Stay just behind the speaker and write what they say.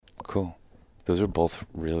Those are both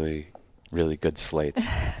really, really good slates.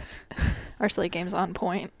 Our slate game's on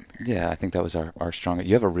point. Yeah, I think that was our strong.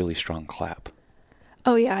 You have a really strong clap.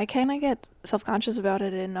 Oh yeah, I kind of get self-conscious about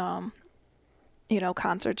it in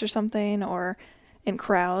concerts or something, or in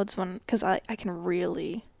crowds, because I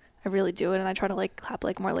really do it, and I try to like clap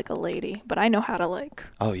like more like a lady, but I know how to like.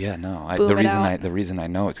 Oh yeah, no. Boom The it reason out. the reason I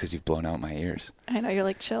know it's because you've blown out my ears. I know you're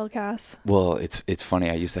like chill, Cass. Well, it's funny.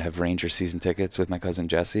 I used to have Ranger season tickets with my cousin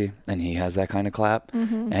Jesse, and he has that kind of clap.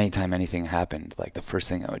 Mm-hmm. Anytime anything happened, like the first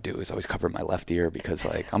thing I would do is always cover my left ear because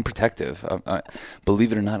like I'm protective.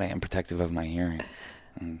 Believe it or not, I am protective of my hearing.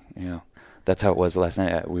 And, that's how it was last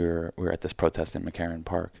night. We were at this protest in McCarran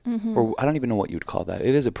Park, Mm-hmm. or I don't even know what you'd call that.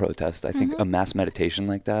 It is a protest. I think Mm-hmm. a mass meditation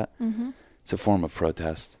like that. Mm-hmm. It's a form of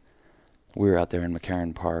protest. We were out there in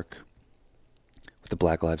McCarran Park with the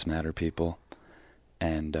Black Lives Matter people,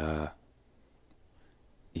 and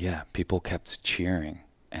people kept cheering,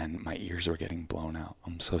 and my ears were getting blown out.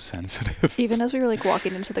 I'm so sensitive. Even as we were like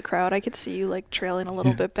walking into the crowd, I could see you like trailing a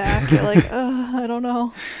little bit back. You're like, I don't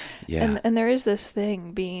know. Yeah. And there is this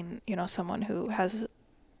thing being, someone who has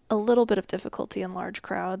a little bit of difficulty in large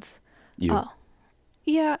crowds. You.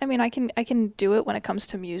 Yeah, I mean, I can do it when it comes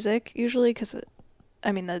to music usually, because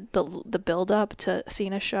the build up to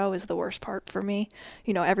seeing a show is the worst part for me.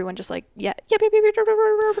 Everyone just like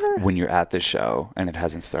When you're at the show and it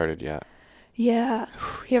hasn't started yet. Yeah.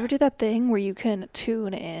 You ever do that thing where you can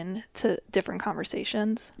tune in to different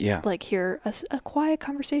conversations? Yeah. Like hear a quiet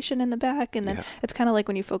conversation in the back, and then Yeah. it's kind of like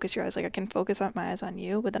when you focus your eyes, like I can focus my eyes on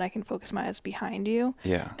you, but then I can focus my eyes behind you.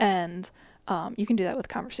 Yeah. And you can do that with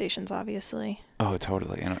conversations, obviously. Oh,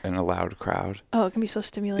 totally. In a loud crowd. Oh, it can be so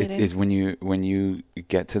stimulating. It's when you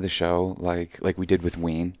get to the show, like we did with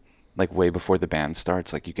Ween, like way before the band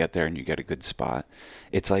starts, like you get there and you get a good spot.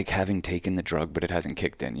 It's like having taken the drug, but it hasn't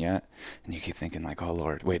kicked in yet. And you keep thinking like, oh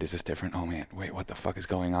Lord, wait, is this different? Oh man, wait, what the fuck is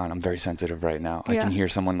going on? I'm very sensitive right now. I Yeah. can hear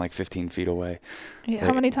someone like 15 feet away. Yeah.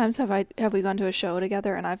 How many times have we gone to a show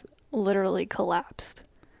together and I've literally collapsed,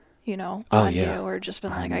 Oh, on yeah. you, or just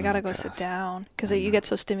been I like, I gotta go know, sit Cass. down, because I you know. get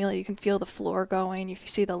so stimulated. You can feel the floor going. You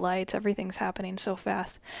see the lights. Everything's happening so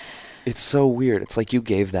fast. It's so weird. It's like you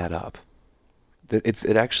gave that up.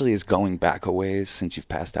 It actually is going back a ways since you've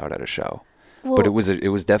passed out at a show. Well, But it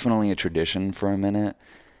was definitely a tradition for a minute,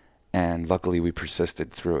 and luckily we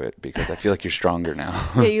persisted through it because I feel like you're stronger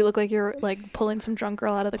now. yeah, you look like you're like pulling some drunk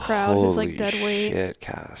girl out of the crowd who's like dead weight. Shit,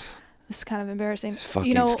 Cass. This is kind of embarrassing. It's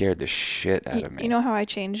fucking scared the shit out of me. You know how I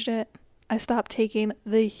changed it? I stopped taking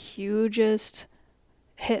the hugest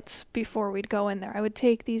hits before we'd go in there. I would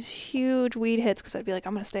take these huge weed hits because I'd be like,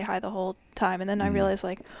 I'm gonna stay high the whole time, and then I realized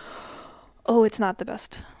like, oh, it's not the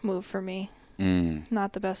best move for me.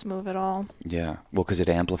 Not the best move at all. Yeah. Well, because it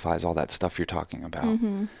amplifies all that stuff you're talking about.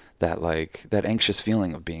 Mm-hmm. That anxious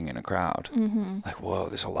feeling of being in a crowd. Mm-hmm. Like, whoa,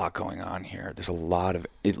 there's a lot going on here. There's a lot of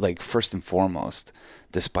it. Like, first and foremost,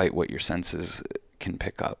 despite what your senses can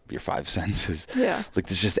pick up, your five senses. Yeah. Like,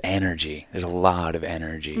 there's just energy. There's a lot of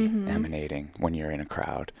energy Mm-hmm. emanating when you're in a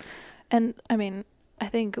crowd. And I mean, I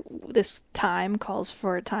think this time calls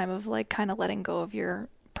for a time of like kind of letting go of your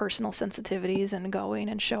personal sensitivities and going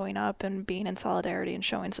and showing up and being in solidarity and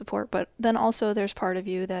showing support. But then also there's part of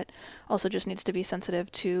you that also just needs to be sensitive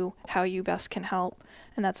to how you best can help.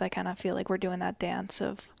 And that's, I kind of feel like we're doing that dance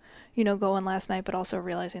of, going last night, but also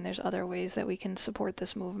realizing there's other ways that we can support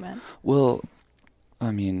this movement. Well,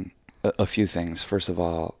 I mean, a few things. First of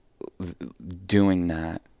all, doing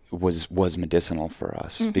that was medicinal for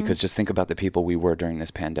us, because just think about the people we were during this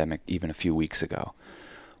pandemic even a few weeks ago.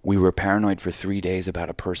 We were paranoid for 3 days about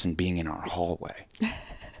a person being in our hallway.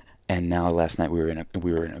 And now last night we were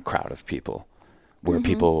in a crowd of people where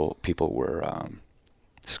people were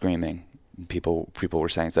screaming. People were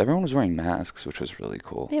saying, so everyone was wearing masks, which was really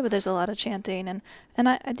cool. Yeah, but there's a lot of chanting, and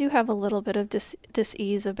I do have a little bit of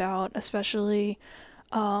dis-ease about, especially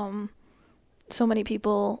so many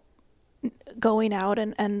people going out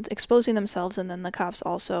and exposing themselves, and then the cops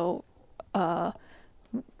also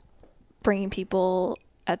bringing people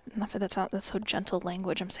that's so gentle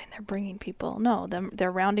language. I'm saying they're bringing people. No,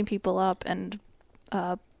 they're rounding people up and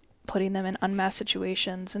putting them in unmasked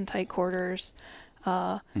situations in tight quarters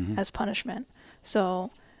as punishment.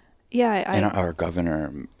 So, yeah, and our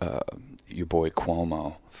governor, your boy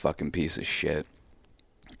Cuomo, fucking piece of shit,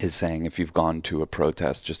 is saying if you've gone to a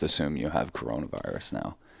protest, just assume you have coronavirus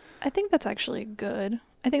now. I think that's actually good.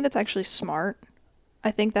 I think that's actually smart.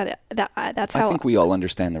 I think that's how. I think we all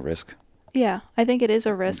understand the risk. Yeah, I think it is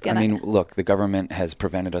a risk. I mean, look, the government has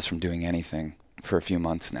prevented us from doing anything for a few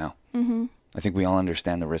months now. Mm-hmm. I think we all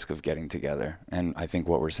understand the risk of getting together, and I think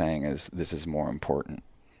what we're saying is this is more important.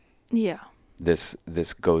 Yeah.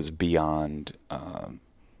 this goes beyond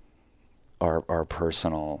our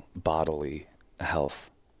personal bodily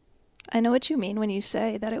health. I know what you mean when you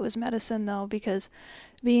say that it was medicine, though, because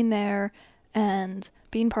being there and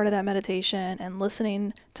being part of that meditation and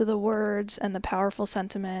listening to the words and the powerful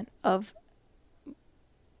sentiment of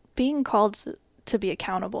being called to be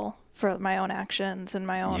accountable for my own actions and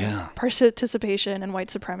my own participation in white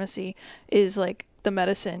supremacy is like the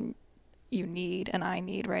medicine you need and I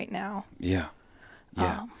need right now. Yeah.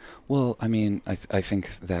 Well, I mean, I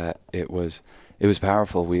think that it was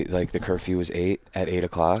powerful. We like the curfew was 8 at 8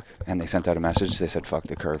 o'clock, and they sent out a message. They said, "Fuck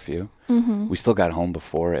the curfew." Mm-hmm. We still got home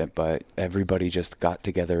before it, but everybody just got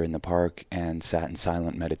together in the park and sat in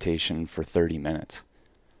silent meditation for 30 minutes.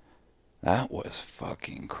 That was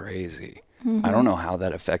fucking crazy. Mm-hmm. I don't know how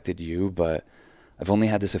that affected you, but I've only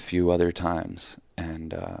had this a few other times,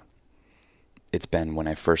 and it's been when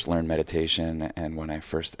I first learned meditation and when I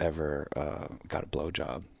first ever got a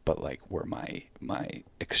blowjob, but like where my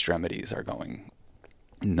extremities are going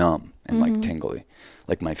numb and like tingly,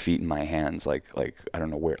 like my feet and my hands, like I don't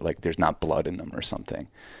know where, like there's not blood in them or something.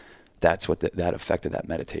 That's what that effect of that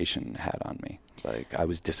meditation had on me. Like I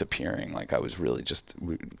was disappearing, like I was really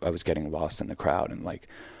I was getting lost in the crowd, and like,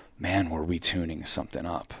 man, we're retuning something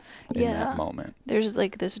up in that moment. There's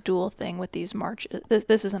like this dual thing with these marches.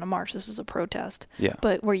 This isn't a march, this is a protest. Yeah.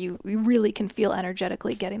 But where you really can feel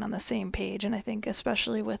energetically getting on the same page. And I think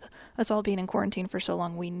especially with us all being in quarantine for so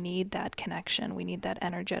long, we need that connection. We need that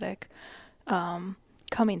energetic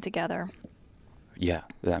coming together. Yeah.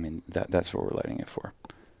 I mean, that's what we're letting it for.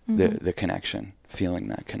 Mm-hmm. The connection, feeling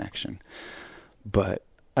that connection. But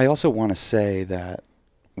I also want to say that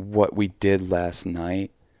what we did last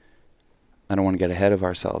night, I don't want to get ahead of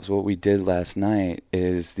ourselves. What we did last night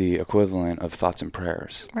is the equivalent of thoughts and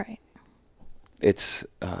prayers. Right. It's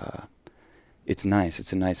nice.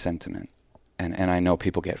 It's a nice sentiment. And I know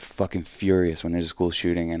people get fucking furious when there's a school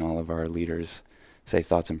shooting and all of our leaders say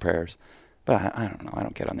thoughts and prayers. But I don't know. I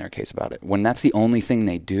don't get on their case about it. When that's the only thing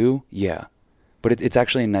they do, yeah. But it's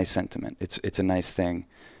actually a nice sentiment. It's a nice thing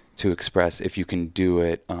to express if you can do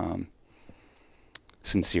it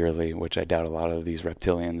sincerely, which I doubt a lot of these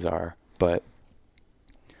reptilians are. But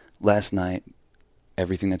last night,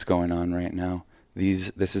 everything that's going on right now,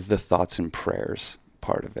 this is the thoughts and prayers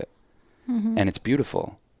part of it. Mm-hmm. And it's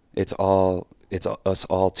beautiful. It's us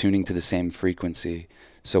all tuning to the same frequency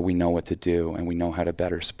so we know what to do and we know how to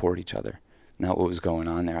better support each other. Not what was going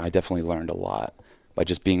on there. I definitely learned a lot by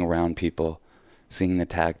just being around people, seeing the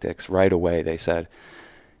tactics. Right away they said,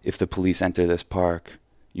 if the police enter this park,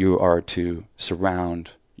 you are to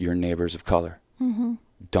surround your neighbors of color. Mm-hmm.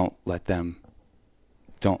 Don't let the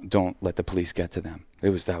police get to them.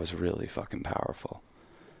 That was really fucking powerful.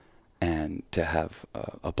 And to have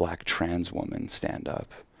a black trans woman stand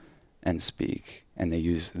up and speak, and they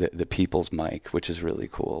use the people's mic, which is really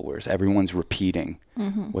cool, whereas everyone's repeating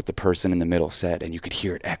what the person in the middle said, and you could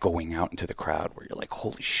hear it echoing out into the crowd where you're like,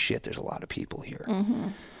 holy shit, there's a lot of people here. Mm-hmm.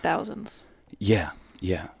 Thousands. Yeah.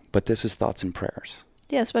 But this is thoughts and prayers.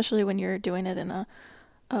 Yeah, especially when you're doing it in a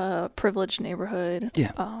privileged neighborhood.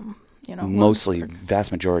 Yeah. Mostly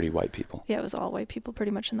vast majority white people. Yeah, it was all white people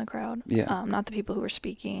pretty much in the crowd. Yeah. Not the people who were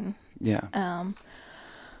speaking. Yeah.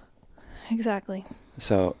 Exactly.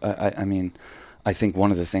 So, I mean, I think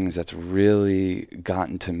one of the things that's really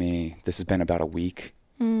gotten to me, this has been about a week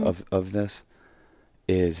of this,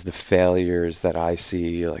 is the failures that I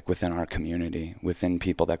see like within our community, within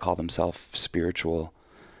people that call themselves spiritual.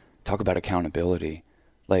 Talk about accountability.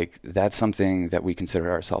 Like that's something that we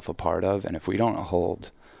consider ourselves a part of. And if we don't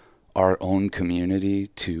hold our own community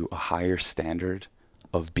to a higher standard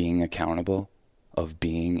of being accountable, of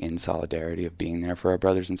being in solidarity, of being there for our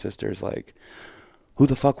brothers and sisters, like who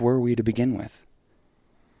the fuck were we to begin with?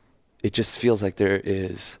 It just feels like there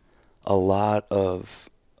is a lot of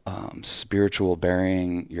spiritual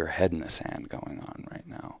burying your head in the sand going on right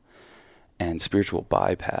now, and spiritual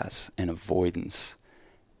bypass and avoidance,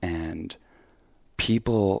 and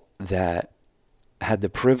people that had the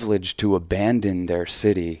privilege to abandon their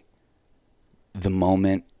city the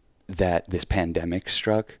moment that this pandemic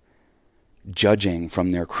struck, judging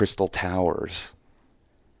from their crystal towers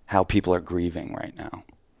how people are grieving right now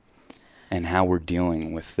and how we're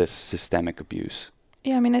dealing with this systemic abuse.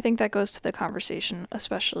 Yeah, I mean, I think that goes to the conversation,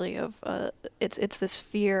 especially of it's this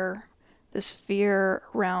fear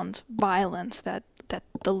around violence, that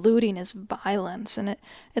the looting is violence, and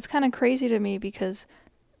it's kind of crazy to me because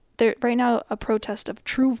right now a protest of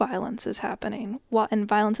true violence is happening, and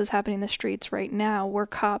violence is happening in the streets right now, where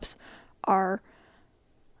cops are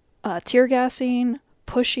tear gassing,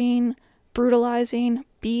 pushing, brutalizing,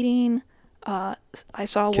 beating. I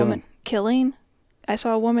saw a woman killing. I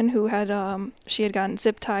saw a woman who had she had gotten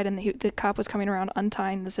zip tied, and the cop was coming around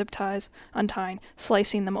untying the zip ties,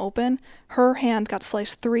 slicing them open. Her hand got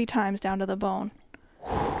sliced 3 times down to the bone.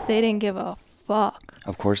 They didn't give a fuck.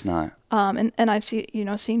 Of course not. And I've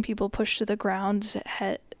seen people pushed to the ground.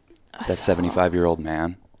 That 75-year-old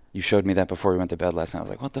man. You showed me that before we went to bed last night. I was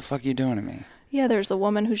like, what the fuck are you doing to me? Yeah, there's the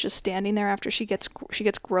woman who's just standing there after she gets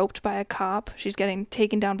groped by a cop. She's getting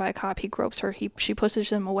taken down by a cop. He gropes her. She pushes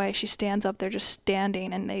him away. She stands up there just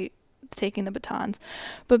standing, and they taking the batons.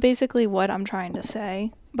 But basically what I'm trying to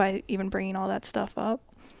say by even bringing all that stuff up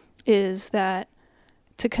is that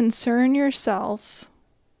to concern yourself,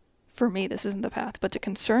 for me this isn't the path, but to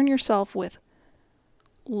concern yourself with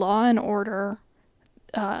law and order,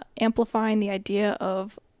 amplifying the idea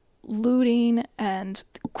of looting and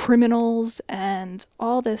criminals and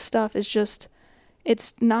all this stuff is just,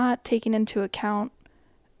 it's not taking into account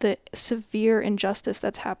the severe injustice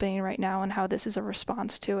that's happening right now and how this is a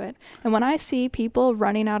response to it. And when I see people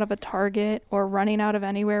running out of a Target or running out of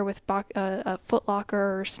anywhere with a Foot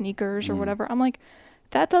Locker or sneakers or whatever, I'm like,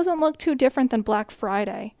 that doesn't look too different than Black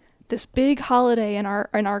Friday, this big holiday in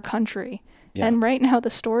our country. Yeah. And right now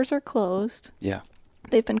the stores are closed. Yeah.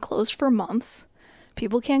 They've been closed for months.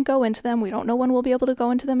 People can't go into them. We don't know when we'll be able to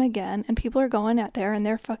go into them again. And people are going out there and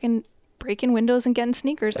they're fucking breaking windows and getting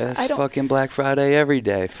sneakers. It's fucking Black Friday every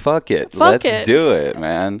day. Fuck it. Let's do it,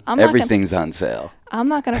 man. Everything's on sale. I'm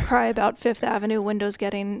not going to cry about Fifth Avenue windows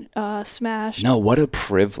getting smashed. No, what a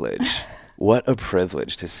privilege. What a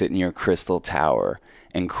privilege to sit in your crystal tower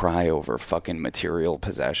and cry over fucking material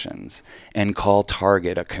possessions and call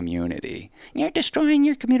Target a community. You're destroying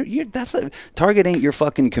your community. Target ain't your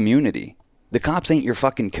fucking community. The cops ain't your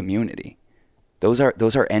fucking community. Those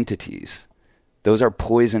are entities. Those are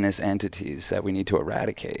poisonous entities that we need to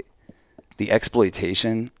eradicate. The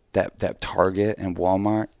exploitation that Target and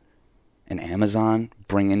Walmart and Amazon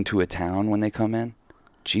bring into a town when they come in,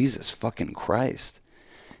 Jesus fucking Christ.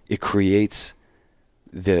 It creates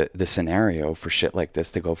the scenario for shit like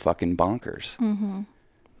this to go fucking bonkers. Mm-hmm.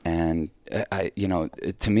 And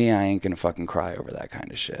to me, I ain't gonna fucking cry over that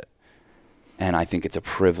kind of shit. And I think it's a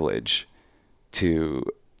privilege to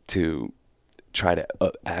try to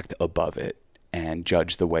act above it and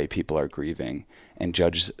judge the way people are grieving and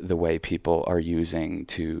judge the way people are using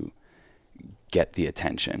to get the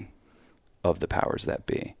attention of the powers that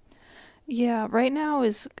be. Yeah, right now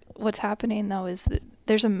is what's happening though is that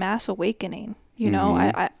there's a mass awakening. You know,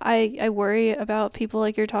 I worry about people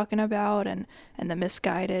like you're talking about and the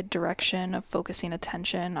misguided direction of focusing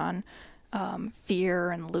attention on fear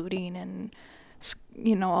and looting and,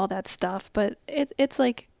 all that stuff. But it's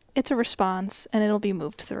like, it's a response and it'll be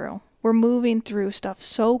moved through. We're moving through stuff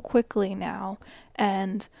so quickly now.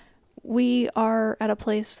 And we are at a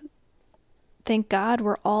place, thank God,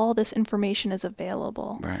 where all this information is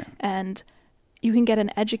available. Right. And you can get an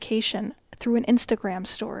education through an Instagram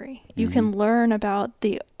story. You can learn about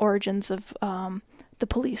the origins of the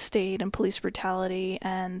police state and police brutality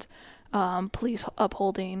and police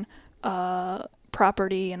upholding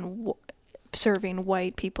property and serving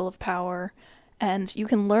white people of power. And you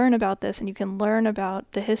can learn about this and you can learn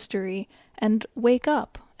about the history and wake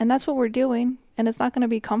up. And that's what we're doing. And it's not going to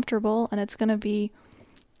be comfortable and it's going to be,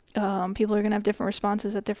 people are going to have different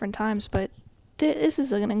responses at different times. But this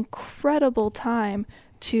is an incredible time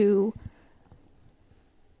to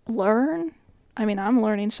learn. I mean, I'm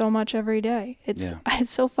learning so much every day. It's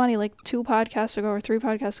so funny. Like 2 podcasts ago or 3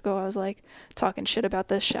 podcasts ago, I was like talking shit about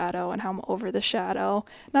the shadow and how I'm over the shadow.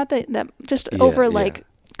 Not that just over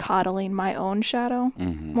coddling my own shadow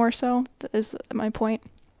more so is my point.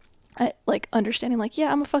 I like understanding like,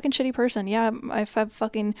 yeah, I'm a fucking shitty person. Yeah, I've had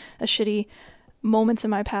fucking shitty moments in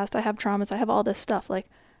my past. I have traumas. I have all this stuff. Like,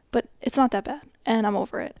 but it's not that bad. And I'm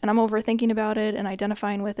over it. And I'm over thinking about it and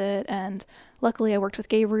identifying with it. And luckily I worked with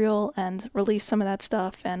Gabriel and released some of that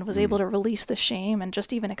stuff and was able to release the shame. And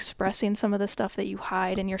just even expressing some of the stuff that you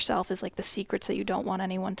hide in yourself is like the secrets that you don't want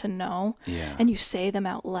anyone to know. Yeah. And you say them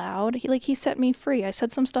out loud. He set me free. I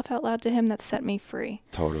said some stuff out loud to him that set me free.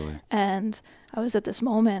 Totally. And I was at this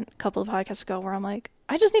moment a couple of podcasts ago where I'm like,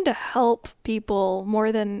 I just need to help people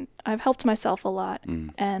more than I've helped myself a lot.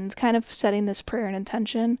 And kind of setting this prayer and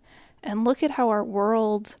intention. And look at how our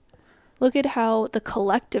world, look at how the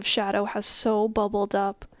collective shadow has so bubbled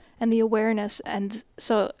up and the awareness. And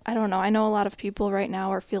so, I don't know, I know a lot of people right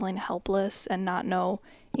now are feeling helpless and not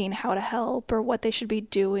knowing how to help or what they should be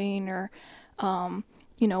doing or,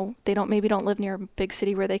 they don't live near a big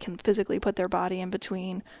city where they can physically put their body in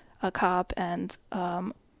between a cop and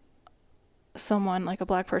someone like a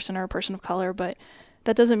black person or a person of color. But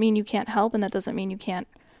that doesn't mean you can't help and that doesn't mean you can't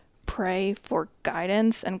pray for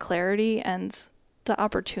guidance and clarity and the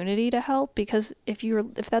opportunity to help, because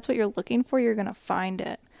if that's what you're looking for, you're going to find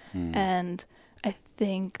it. And I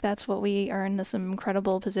think that's what we are in this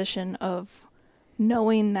incredible position of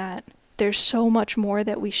knowing that there's so much more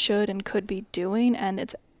that we should and could be doing, and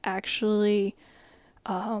it's actually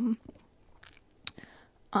on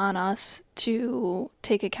us to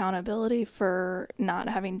take accountability for not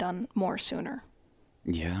having done more sooner.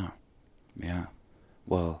 Yeah.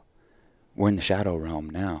 Well, we're in the shadow realm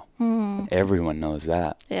now. Everyone knows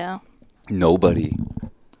that. Yeah. Nobody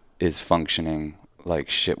is functioning like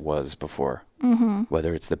shit was before.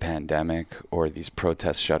 Whether it's the pandemic or these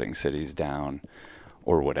protests shutting cities down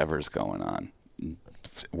or whatever's going on.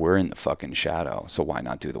 We're in the fucking shadow, so why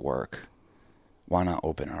not do the work? Why not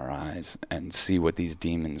open our eyes and see what these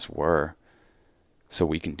demons were so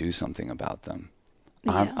we can do something about them?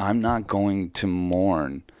 Yeah. I'm not going to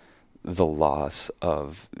mourn the loss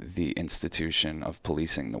of the institution of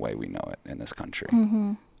policing the way we know it in this country.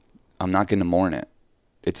 I'm not going to mourn it.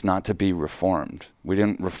 It's not to be reformed. We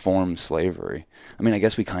didn't reform slavery. I mean, I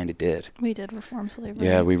guess we kind of did. We did reform slavery.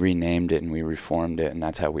 Yeah, we renamed it and we reformed it, and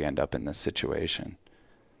that's how we end up in this situation.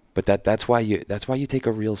 But that's why you take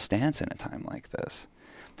a real stance in a time like this.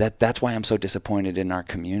 That's why I'm so disappointed in our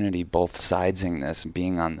community, both sidesing this,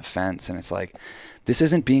 being on the fence, and it's like, this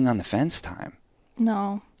isn't being on the fence time.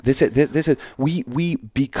 No. This is we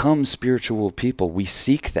become spiritual people. We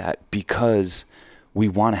seek that because we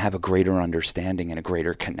want to have a greater understanding and a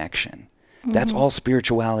greater connection. That's all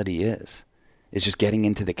spirituality is. It's just getting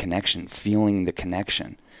into the connection, feeling the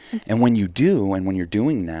connection. And when you do, and when you're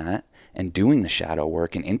doing that and doing the shadow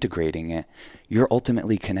work and integrating it, you're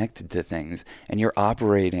ultimately connected to things, and you're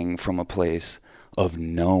operating from a place of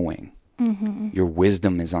knowing. Your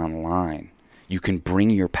wisdom is online. You can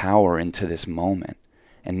bring your power into this moment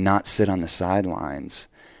and not sit on the sidelines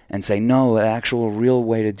and say, no, the actual real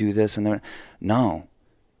way to do this. And no,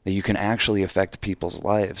 that you can actually affect people's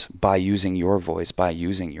lives by using your voice, by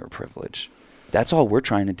using your privilege. That's all we're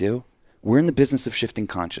trying to do. We're in the business of shifting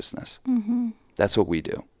consciousness. That's what we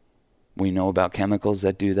do. We know about chemicals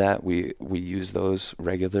that do that. We use those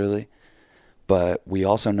regularly. But we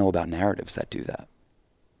also know about narratives that do that.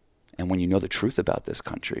 And when you know the truth about this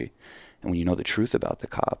country, and when you know the truth about the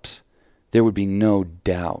cops, there would be no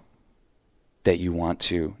doubt that you want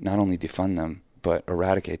to not only defund them, but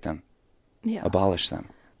eradicate them, abolish them.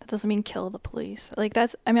 That doesn't mean kill the police.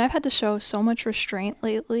 I've had to show so much restraint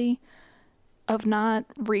lately of not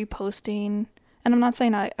reposting, and I'm not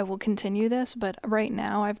saying I will continue this, but right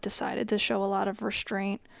now I've decided to show a lot of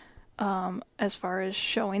restraint as far as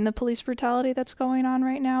showing the police brutality that's going on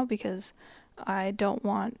right now, because I don't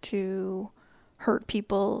want to hurt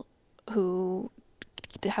people who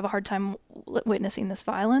have a hard time witnessing this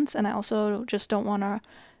violence, and I also just don't want to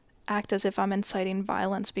act as if I'm inciting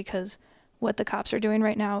violence, because what the cops are doing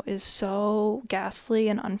right now is so ghastly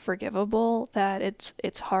and unforgivable that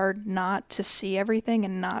it's hard not to see everything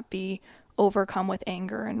and not be overcome with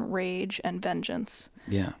anger and rage and vengeance.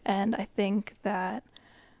 Yeah. And I think that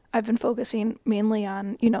I've been focusing mainly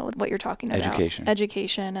on, what you're talking about.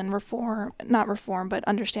 Education and not reform, but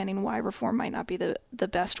understanding why reform might not be the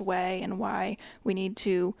best way, and why we need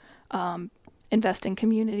to invest in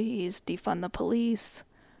communities, defund the police.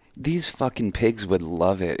 These fucking pigs would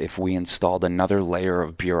love it if we installed another layer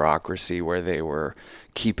of bureaucracy where they were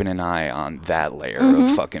keeping an eye on that layer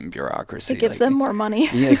of fucking bureaucracy. It gives them more money.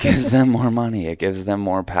 Yeah, it gives them more money. It gives them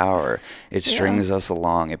more power. It strings us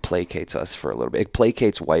along. It placates us for a little bit. It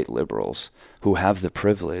placates white liberals who have the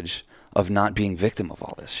privilege of not being victim of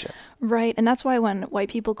all this shit. Right, and that's why when white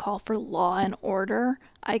people call for law and order,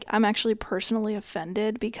 I'm actually personally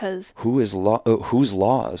offended, because whose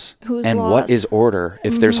laws? What is order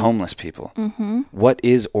if there's homeless people? What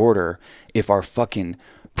is order if our fucking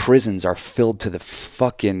prisons are filled to the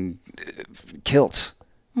fucking kilts?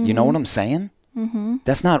 You know what I'm saying?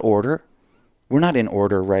 That's not order. We're not in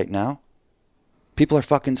order right now. People are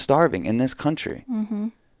fucking starving in this country.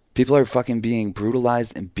 People are fucking being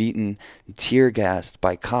brutalized and beaten, tear gassed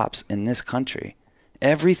by cops in this country.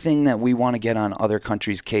 Everything that we want to get on other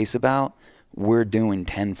countries' case about, we're doing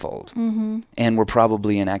tenfold. And we're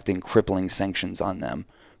probably enacting crippling sanctions on them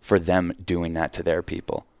for them doing that to their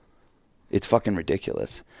people. It's fucking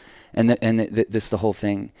ridiculous. And this the whole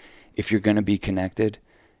thing. If you're going to be connected,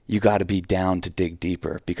 you got to be down to dig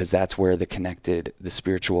deeper, because that's where the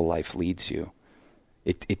spiritual life leads you.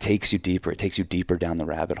 It takes you deeper. It takes you deeper down the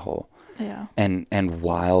rabbit hole. Yeah. And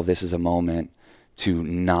while this is a moment to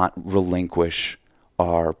not relinquish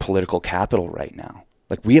our political capital right now,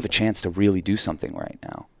 like, we have a chance to really do something right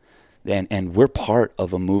now. And we're part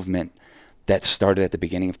of a movement that started at the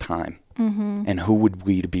beginning of time. And who would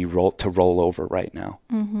we be to roll over right now?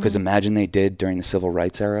 Because imagine they did during the civil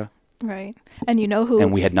rights era. Right. And you know who...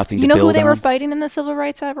 And we had nothing to build on. You know who they on? Were fighting in the civil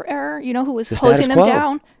rights era? You know who was The hosing them status quo.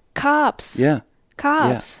 down? Cops. Yeah.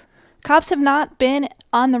 Cops. Yeah. Cops have not been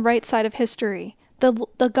on the right side of history.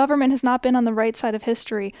 The government has not been on the right side of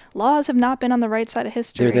history. Laws have not been on the right side of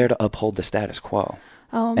history. They're there to uphold the status quo.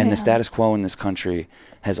 Oh, and the status quo in this country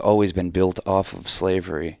has always been built off of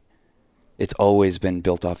slavery. It's always been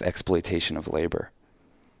built off exploitation of labor.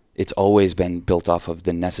 It's always been built off of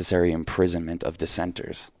the necessary imprisonment of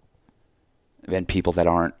dissenters and people that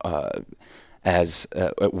aren't as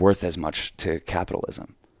worth as much to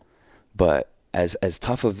capitalism. But as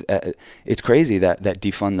tough of it's crazy that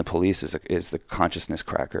defund the police is the consciousness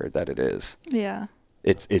cracker that it is. Yeah.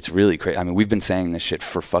 It's really crazy. I mean, we've been saying this shit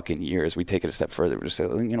for fucking years. We take it a step further. We just say,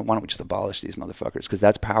 why don't we just abolish these motherfuckers? Because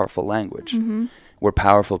that's powerful language. We're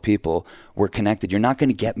powerful people. We're connected. You're not going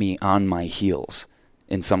to get me on my heels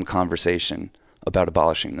in some conversation about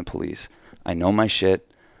abolishing the police. I know my shit.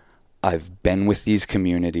 I've been with these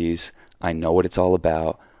communities. I know what it's all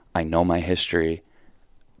about. I know my history.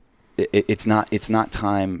 It's not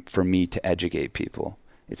time for me to educate people.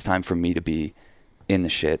 It's time for me to be in the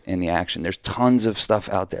shit, in the action. There's tons of stuff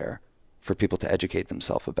out there for people to educate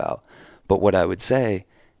themselves about. But what I would say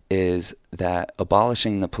is that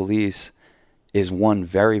abolishing the police is one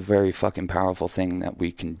very, very fucking powerful thing that we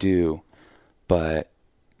can do, but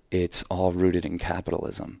it's all rooted in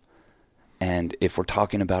capitalism. And if we're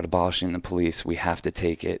talking about abolishing the police, we have to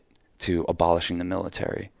take it to abolishing the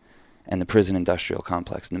military and the prison industrial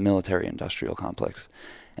complex and the military industrial complex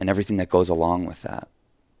and everything that goes along with that.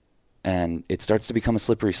 And it starts to become a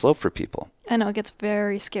slippery slope for people. I know, it gets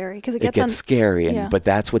very scary because it gets scary. But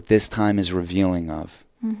that's what this time is revealing of,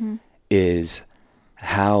 is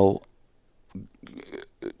how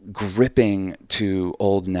gripping to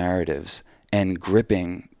old narratives and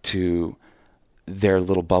gripping to their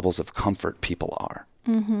little bubbles of comfort people are.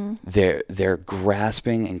 They're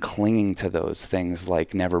grasping and clinging to those things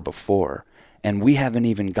like never before. And we haven't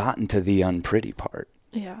even gotten to the unpretty part.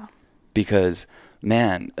 Yeah. Because,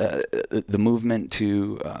 man, the movement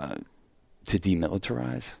to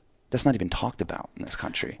demilitarize, that's not even talked about in this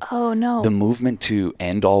country. Oh, no. The movement to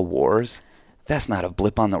end all wars, that's not a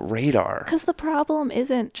blip on the radar. Because the problem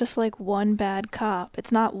isn't just like one bad cop.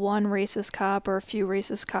 It's not one racist cop or a few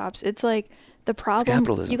racist cops. It's like the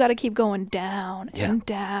problem, you got to keep going down and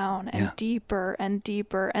down and deeper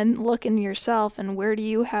and look in yourself and where do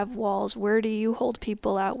you have walls? Where do you hold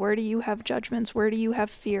people out? Where do you have judgments? Where do you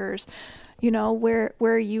have fears? You know, where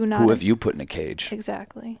are you not? Who have you put in a cage?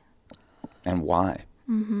 Exactly. And why?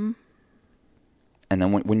 And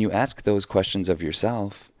then when you ask those questions of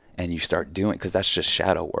yourself and you start doing, because that's just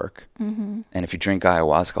shadow work. And if you drink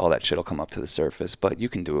ayahuasca, all that shit will come up to the surface, but you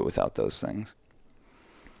can do it without those things.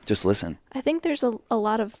 Just listen. I think there's a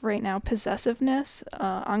lot of right now possessiveness,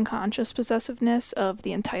 unconscious possessiveness of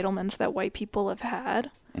the entitlements that white people have had.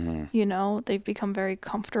 You know, they've become very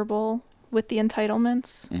comfortable with the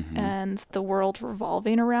entitlements and the world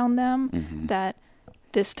revolving around them. That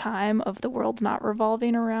this time of the world not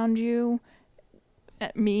revolving around you,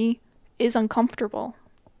 me, is uncomfortable.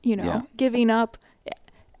 You know, giving up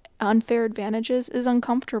unfair advantages is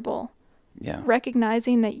uncomfortable.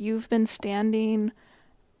 Recognizing that you've been standing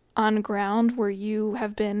on ground where you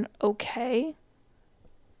have been okay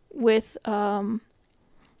with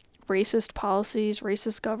racist policies,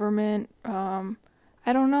 racist government. I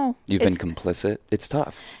don't know. You've been complicit. It's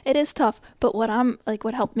tough. It is tough. But what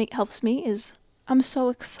helps me is I'm so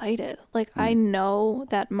excited. Like I know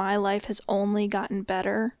that my life has only gotten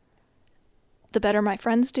better. The better my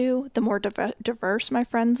friends do, the more diverse my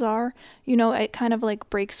friends are. You know, it kind of like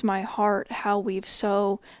breaks my heart how we've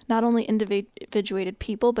so not only individuated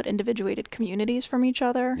people, but individuated communities from each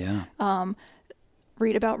other.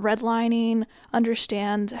 Read about redlining,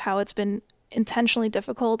 understand how it's been intentionally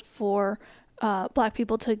difficult for Black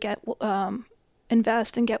people to get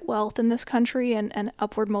invest and get wealth in this country and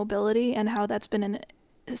upward mobility, and how that's been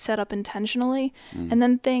set up intentionally. And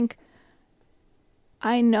then think,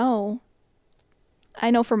 I know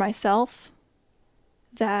for myself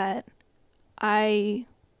that I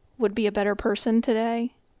would be a better person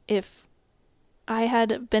today if we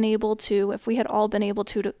had all been able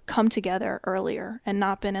to come together earlier and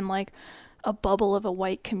not been in like a bubble of a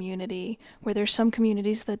white community where there's some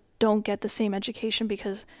communities that don't get the same education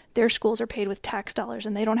because their schools are paid with tax dollars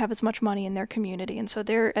and they don't have as much money in their community. And so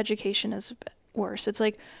their education is worse. It's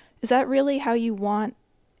like, is that really how you want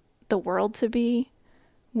the world to be?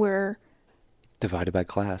 Where divided by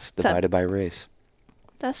class, divided by race.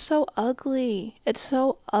 That's so ugly. It's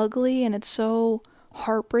so ugly, and it's so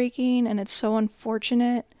heartbreaking, and it's so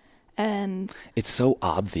unfortunate, and it's so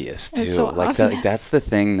obvious too. It's so obvious. That's the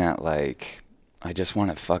thing that like I just want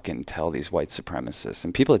to fucking tell these white supremacists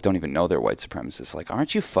and people that don't even know they're white supremacists, like,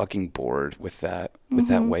 aren't you fucking bored with that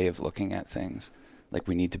way of looking at things? Like,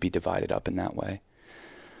 we need to be divided up in that way.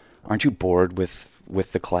 Aren't you bored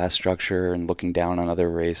with the class structure and looking down on other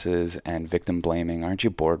races and victim blaming? Aren't you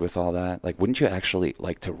bored with all that? Like, wouldn't you actually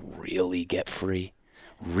like to really get free?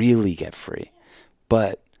 Really get free?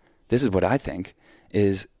 But this is what I think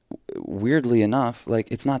is, weirdly enough, like,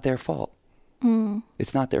 it's not their fault.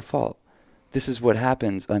 It's not their fault. This is what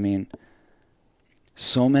happens. I mean,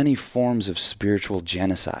 so many forms of spiritual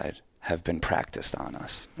genocide have been practiced on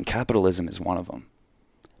us. And capitalism is one of them.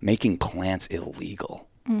 Making plants illegal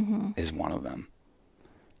is one of them.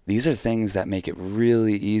 These are things that make it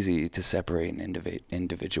really easy to separate and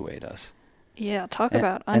individuate us. Yeah, talk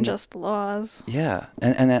about unjust laws. Yeah,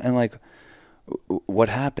 and like, what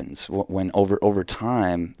happens when over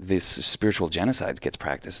time this spiritual genocide gets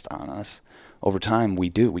practiced on us? Over time, we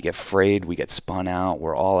get frayed, we get spun out,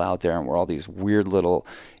 we're all out there, and we're all these weird little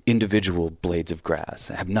individual blades of grass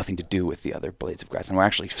that have nothing to do with the other blades of grass, and we're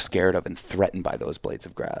actually scared of and threatened by those blades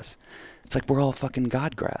of grass. It's like we're all fucking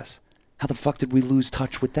God grass. How the fuck did we lose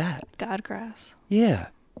touch with that? God grass. Yeah.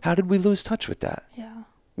 How did we lose touch with that? Yeah.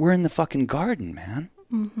 We're in the fucking garden, man.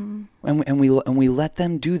 And we let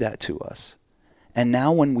them do that to us. And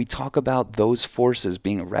now when we talk about those forces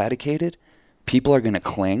being eradicated, people are going to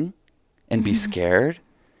cling and be scared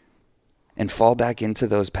and fall back into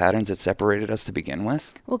those patterns that separated us to begin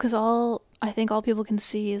with. Well, because I think all people can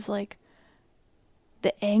see is like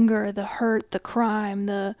the anger, the hurt, the crime,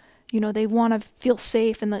 they want to feel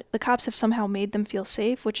safe, and the cops have somehow made them feel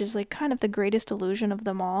safe, which is like kind of the greatest illusion of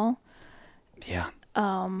them all. Yeah.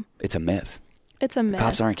 It's a myth. It's a myth. The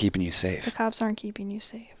cops aren't keeping you safe. The cops aren't keeping you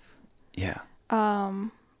safe. Yeah.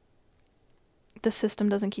 The system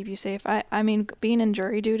doesn't keep you safe. I mean, being in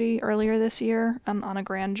jury duty earlier this year on a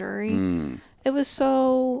grand jury, it was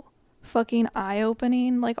so fucking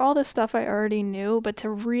eye-opening. Like, all this stuff I already knew, but to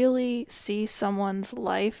really see someone's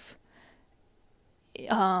life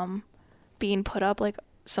being put up, like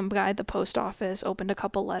some guy at the post office opened a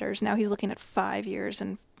couple letters. Now he's looking at 5 years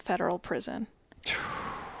in federal prison.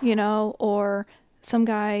 Or some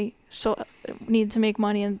guy needed to make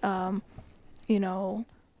money and,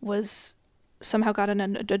 was somehow got in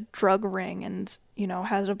a drug ring and,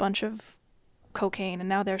 has a bunch of cocaine, and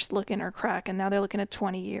now they're looking, or crack, and now they're looking at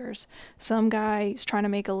 20 years. Some guy's trying to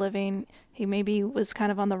make a living. He maybe was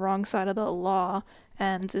kind of on the wrong side of the law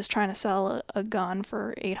and is trying to sell a gun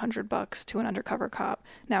for $800 to an undercover cop.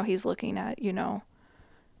 Now he's looking at,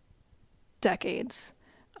 decades.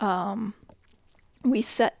 We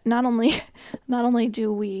set, not only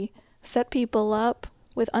do we set people up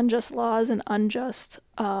with unjust laws and unjust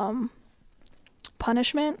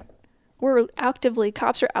punishment,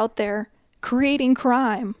 cops are out there creating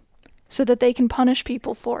crime so that they can punish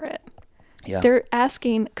people for it. Yeah. They're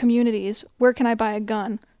asking communities, where can I buy a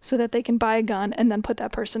gun, so that they can buy a gun and then put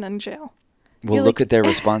that person in jail. Well, look at their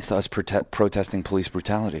response to us protesting police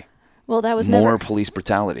brutality. Well, that was more police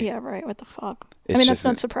brutality. Yeah, right. What the fuck? That's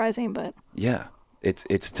not surprising, but yeah,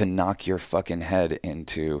 it's to knock your fucking head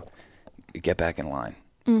into, get back in line,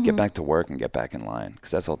 get back to work and get back in line, because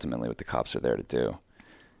that's ultimately what the cops are there to do.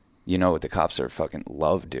 You know what the cops are fucking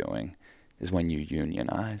love doing is when you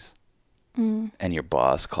unionize, and your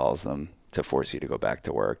boss calls them to force you to go back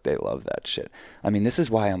to work. They love that shit. I mean, this is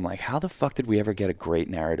why I'm like, how the fuck did we ever get a great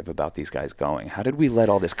narrative about these guys going? How did we let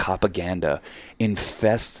all this propaganda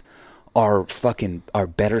infest our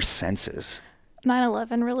better senses?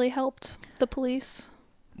 9/11 really helped the police.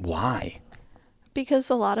 Why? Because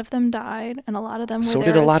a lot of them died, and a lot of them were So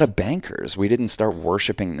did a lot of bankers. We didn't start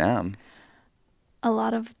worshiping them.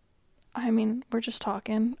 We're just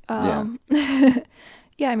talking.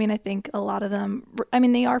 Yeah, I think a lot of them,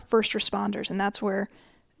 they are first responders, and that's where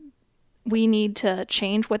we need to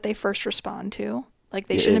change what they first respond to. Like,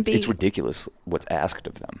 they shouldn't be. It's ridiculous what's asked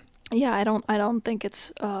of them. Yeah, I don't think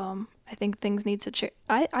it's, I think things need to change.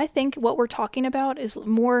 I think what we're talking about is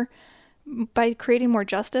more, by creating more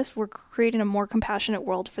justice, we're creating a more compassionate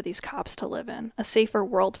world for these cops to live in, a safer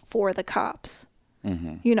world for the cops.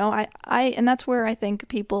 Mm-hmm. And that's where I think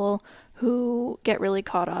people who get really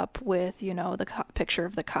caught up with, the picture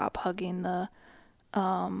of the cop hugging the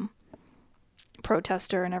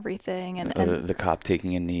protester and everything. And the cop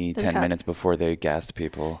taking a knee 10 minutes before they gassed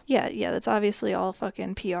people. Yeah, that's obviously all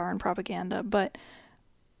fucking PR and propaganda. But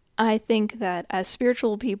I think that as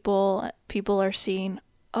spiritual people are seeing,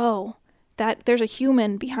 that there's a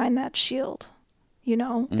human behind that shield. You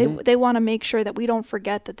know, Mm-hmm. they want to make sure that we don't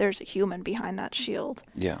forget that there's a human behind that shield.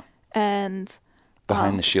 Yeah. And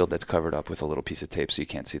Behind the shield that's covered up with a little piece of tape so you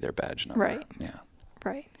can't see their badge number. Right. Yeah.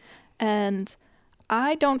 Right. And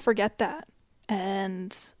I don't forget that.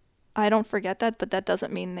 And I don't forget that, but that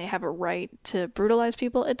doesn't mean they have a right to brutalize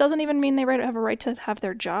people. It doesn't even mean they have a right to have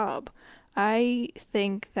their job. I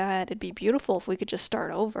think that it'd be beautiful if we could just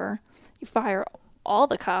start over. You fire all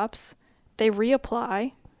the cops, they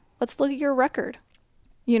reapply. Let's look at your record.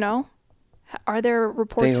 You know? Are there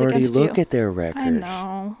reports They already against you? look at their records. I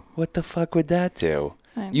know. What the fuck would that do?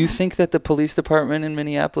 I You know. think that the police department in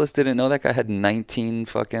Minneapolis didn't know that guy had 19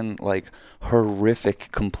 fucking, like, horrific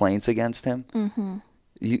complaints against him? Mm-hmm.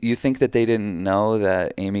 You think that they didn't know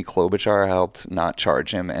that Amy Klobuchar helped not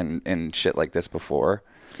charge him and shit like this before?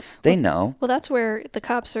 They know. Well, that's where the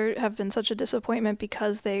cops have been such a disappointment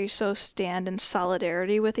because they so stand in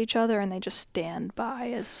solidarity with each other and they just stand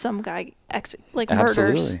by as some guy murders.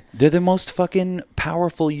 Absolutely. They're the most fucking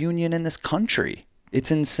powerful union in this country.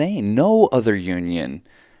 It's insane. No other union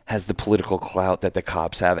has the political clout that the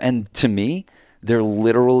cops have. And to me, they're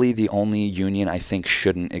literally the only union I think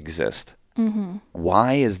shouldn't exist. Mm-hmm.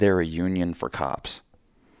 Why is there a union for cops?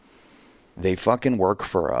 They fucking work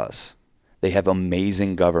for us. They have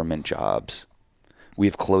amazing government jobs. We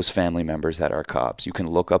have close family members that are cops. You can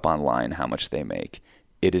look up online how much they make.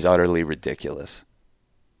 It is utterly ridiculous.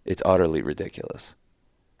 It's utterly ridiculous.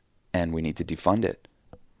 And we need to defund it.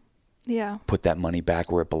 Yeah. Put that money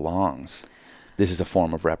back where it belongs. This is a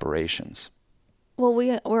form of reparations. Well,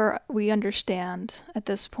 we understand at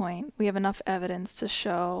this point. We have enough evidence to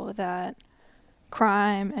show that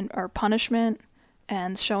crime or punishment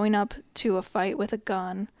and showing up to a fight with a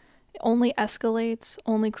gun only escalates,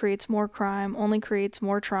 only creates more crime, only creates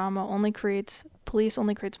more trauma, only creates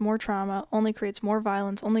more trauma, only creates more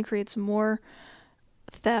violence, only creates more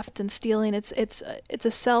theft and stealing. It's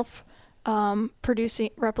a self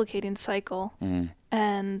producing, replicating cycle.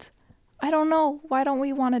 And I don't know, why don't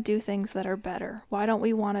we want to do things that are better? Why don't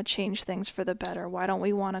we want to change things for the better? Why don't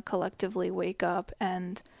we want to collectively wake up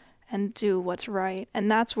and do what's right? And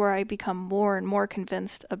that's where I become more and more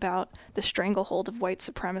convinced about the stranglehold of white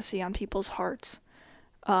supremacy on people's hearts.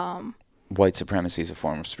 White supremacy is a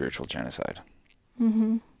form of spiritual genocide.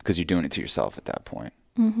 Mm-hmm. Because you're doing it to yourself at that point.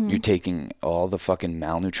 Mm-hmm. You're taking all the fucking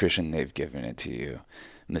malnutrition they've given it to you,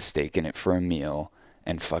 mistaking it for a meal,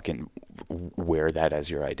 and fucking wear that as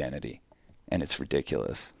your identity. And it's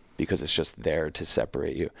ridiculous because it's just there to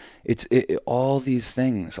separate you. All these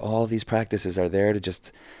things, all these practices are there to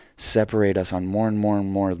just separate us on more and more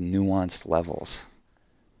and more nuanced levels.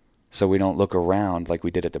 So we don't look around like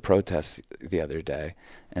we did at the protest the other day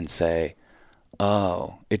and say,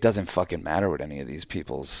 oh, it doesn't fucking matter what any of these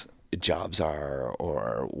people's jobs are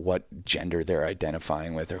or what gender they're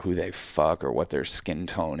identifying with or who they fuck or what their skin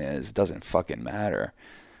tone is. It doesn't fucking matter.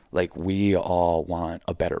 Like, we all want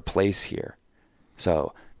a better place here.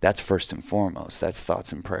 So that's first and foremost. That's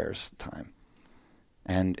thoughts and prayers time.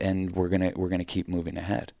 And we're gonna keep moving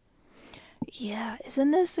ahead. Yeah,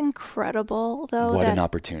 isn't this incredible though? What an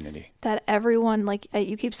opportunity. That everyone, like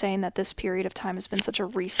you keep saying that this period of time has been such a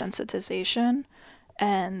resensitization,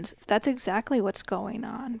 and that's exactly what's going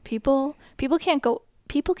on. People can't go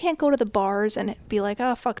to the bars and be like,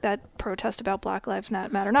 oh, fuck that protest about Black Lives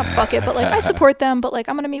Matter. Not fuck it, but like, I support them, but like,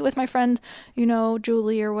 I'm going to meet with my friend,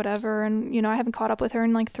 Julie or whatever. And, I haven't caught up with her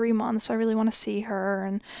in like 3 months. So I really want to see her.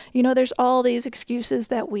 And, there's all these excuses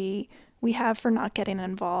that we have for not getting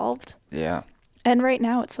involved. Yeah. And right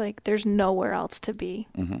now it's like, there's nowhere else to be.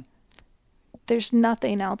 Mm-hmm. There's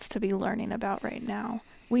nothing else to be learning about right now.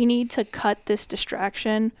 We need to cut this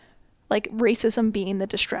distraction, like racism being the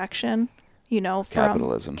distraction. From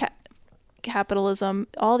capitalism, capitalism,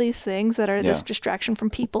 all these things that are this distraction from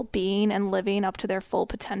people being and living up to their full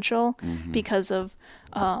potential because of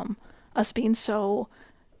us being so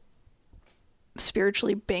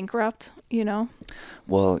spiritually bankrupt,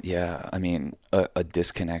 Well, yeah. I mean, a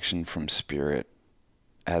disconnection from spirit,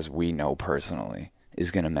 as we know personally,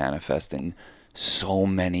 is going to manifest in so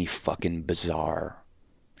many fucking bizarre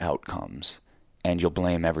outcomes. And you'll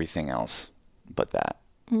blame everything else but that.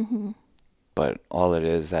 Mm-hmm. But all it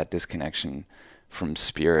is, that disconnection from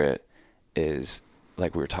spirit is,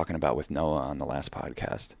 like we were talking about with Noah on the last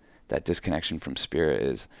podcast, that disconnection from spirit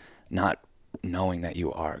is not knowing that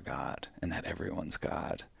you are God and that everyone's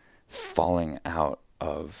God, falling out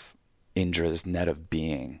of Indra's net of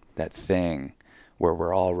being, that thing where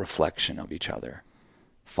we're all reflection of each other,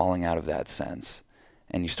 falling out of that sense.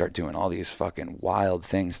 And you start doing all these fucking wild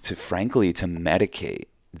things to medicate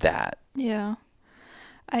that. Yeah.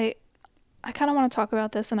 I kind of want to talk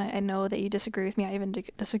about this, and I know that you disagree with me. I even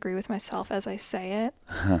disagree with myself as I say it.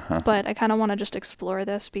 But I kind of want to just explore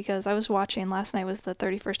this because I was watching last night was the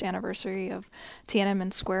 31st anniversary of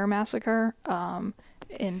Tiananmen Square massacre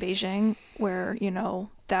in Beijing, where, you know,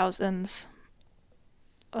 thousands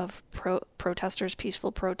of protesters,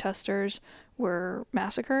 peaceful protesters, were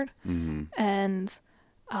massacred. Mm-hmm. And,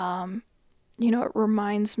 you know, it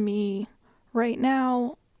reminds me right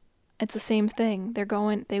now, it's the same thing.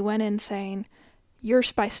 They went in saying,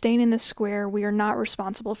 by staying in this square, we are not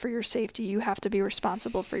responsible for your safety. You have to be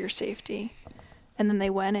responsible for your safety. And then they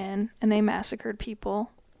went in and they massacred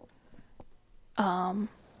people.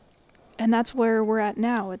 And that's where we're at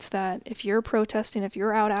now. It's that if you're protesting, if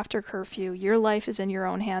you're out after curfew, your life is in your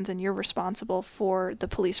own hands and you're responsible for the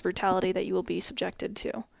police brutality that you will be subjected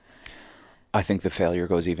to. I think the failure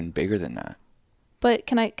goes even bigger than that. But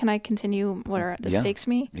can I continue where this takes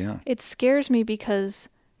me? Yeah. It scares me because,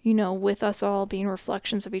 you know, with us all being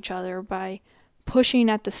reflections of each other, by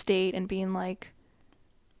pushing at the state and being like,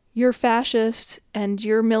 you're fascist and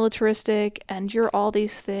you're militaristic and you're all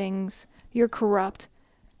these things, you're corrupt.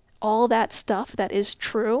 All that stuff that is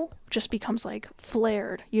true just becomes like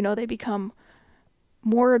flared. You know, they become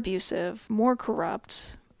more abusive, more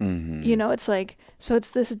corrupt. Mm-hmm. You know, it's like, so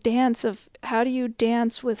it's this dance of how do you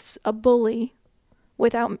dance with a bully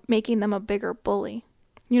without making them a bigger bully?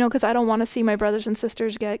 You know, because I don't want to see my brothers and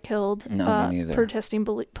sisters get killed protesting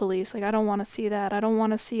police. Like, I don't want to see that. I don't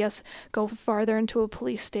want to see us go farther into a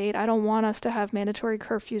police state. I don't want us to have mandatory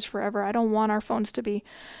curfews forever. I don't want our phones to be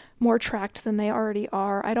more tracked than they already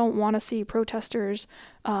are. I don't want to see protesters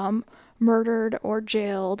murdered or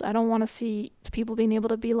jailed. I don't want to see people being able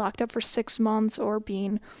to be locked up for 6 months or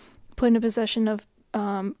being put into possession of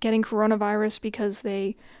getting coronavirus because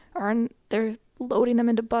they're loading them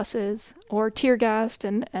into buses or tear gassed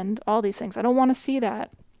and all these things. I don't want to see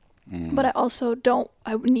that. But I also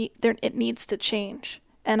it needs to change.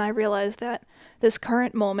 And I realize that this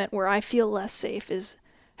current moment where I feel less safe is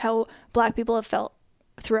how Black people have felt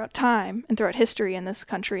throughout time and throughout history in this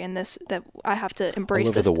country, and that I have to embrace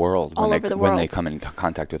all over the world when they come into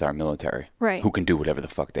contact with our military, right? Who can do whatever the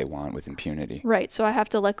fuck they want with impunity, right? So I have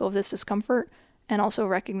to let go of this discomfort and also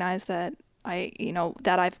recognize that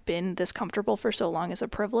that I've been this comfortable for so long is a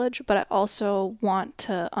privilege, but I also want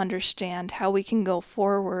to understand how we can go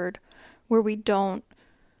forward where we don't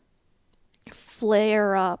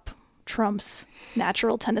flare up Trump's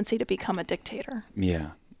natural tendency to become a dictator.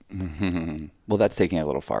 Yeah. Mm-hmm. Well, that's taking it a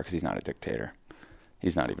little far because he's not a dictator.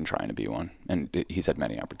 He's not even trying to be one. And he's had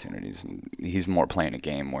many opportunities. And he's more playing a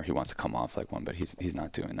game where he wants to come off like one, but he's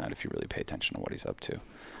not doing that if you really pay attention to what he's up to.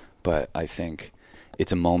 But I think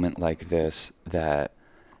it's a moment like this that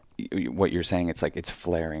what you're saying, it's like it's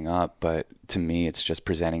flaring up, but to me it's just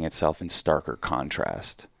presenting itself in starker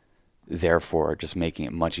contrast. Therefore, just making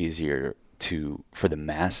it much easier for the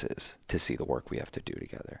masses to see the work we have to do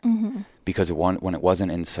together. Mm-hmm. Because when it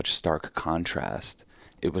wasn't in such stark contrast,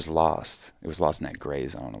 it was lost. It was lost in that gray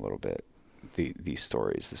zone a little bit. These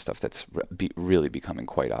stories, the stuff that's really becoming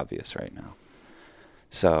quite obvious right now.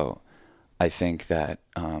 So I think that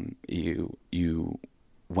you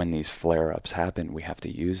when these flare-ups happen, we have to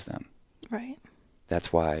use them. Right.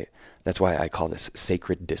 That's why I call this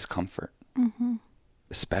sacred discomfort, mm-hmm.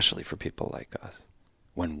 especially for people like us.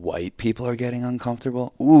 When white people are getting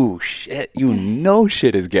uncomfortable, ooh, shit, you know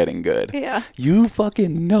shit is getting good. Yeah. You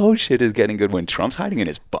fucking know shit is getting good. When Trump's hiding in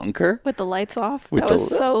his bunker. With the lights off.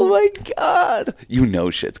 Oh my God. You know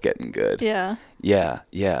shit's getting good. Yeah. Yeah,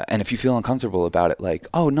 yeah. And if you feel uncomfortable about it, like,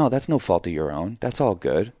 oh, no, that's no fault of your own. That's all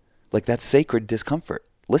good. Like, that's sacred discomfort.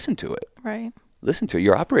 Listen to it. Right. Listen to it.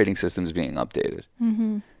 Your operating system's being updated.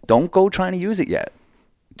 Mm-hmm. Don't go trying to use it yet.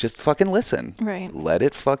 Just fucking listen. Right. Let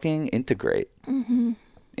it fucking integrate. Mm-hmm.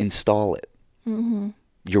 Install it. Mm-hmm.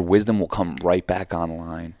 Your wisdom will come right back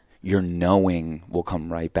online. Your knowing will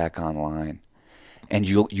come right back online. And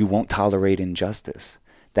you won't tolerate injustice.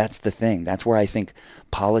 That's the thing. That's where I think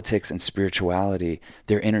politics and spirituality,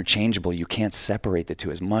 they're interchangeable. You can't separate the two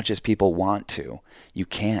as much as people want to. You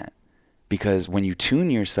can't. Because when you tune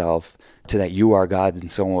yourself to that you are God and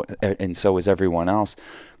so is everyone else,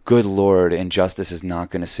 good Lord, injustice is not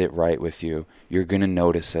going to sit right with you. You're going to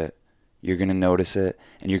notice it. You're going to notice it,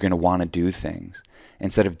 and you're going to want to do things.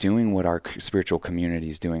 Instead of doing what our spiritual community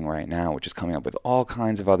is doing right now, which is coming up with all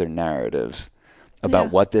kinds of other narratives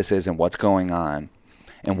about what this is and what's going on,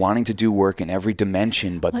 and wanting to do work in every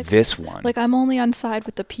dimension but this one. Like, I'm only on side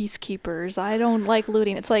with the peacekeepers. I don't like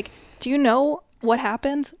looting. It's like, do you know what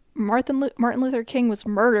happened? Martin Luther King was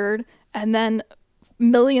murdered, and then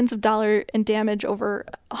millions of dollars in damage over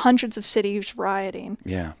hundreds of cities rioting.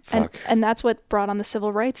 Yeah, fuck. And that's what brought on the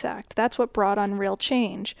Civil Rights Act. That's what brought on real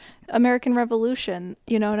change. American Revolution,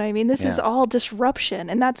 you know what I mean? This is all disruption.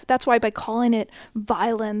 And that's why by calling it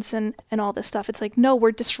violence and all this stuff, it's like, no,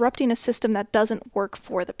 we're disrupting a system that doesn't work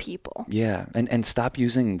for the people. Yeah, and stop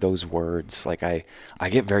using those words. Like, I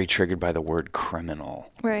get very triggered by the word criminal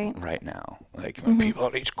right now. Like, when people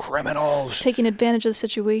are these criminals. Taking advantage of the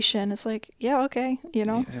situation. It's like, yeah, okay, you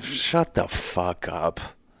know? Shut the fuck up.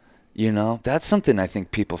 You know? That's something I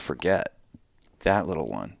think people forget. That little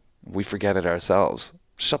one. We forget it ourselves.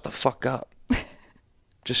 Shut the fuck up.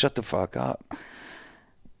 Just shut the fuck up.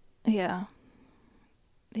 Yeah.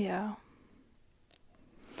 Yeah.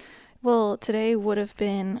 Well, today would have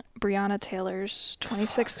been Breonna Taylor's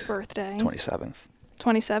 26th birthday. 27th.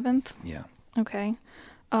 27th? Yeah. Okay.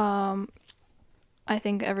 I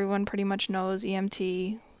think everyone pretty much knows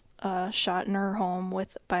EMT shot in her home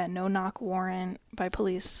by a no-knock warrant by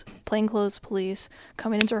police, plainclothes police,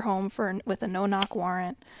 coming into her home with a no-knock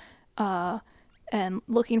warrant, and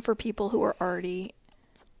looking for people who were already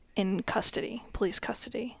in custody, police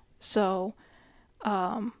custody. So,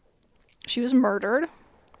 she was murdered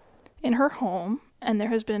in her home, and there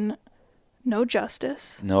has been no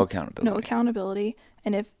justice. No accountability. No accountability.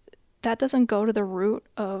 And if that doesn't go to the root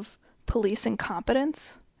of police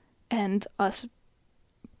incompetence and us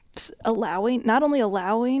not only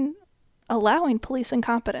allowing police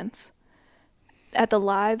incompetence at the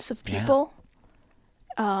lives of people,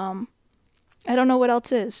 I don't know what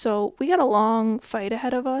else is. So we got a long fight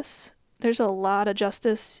ahead of us. There's a lot of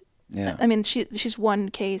justice. Yeah. I mean, she's one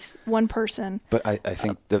case, one person. But I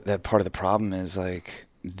think that part of the problem is, like,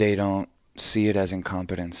 they don't see it as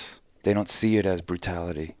incompetence. They don't see it as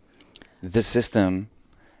brutality. This system,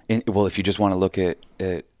 if you just want to look at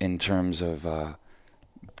it in terms of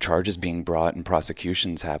charges being brought and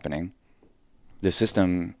prosecutions happening, the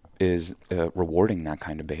system is rewarding that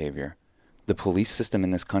kind of behavior. The police system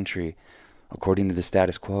in this country, according to the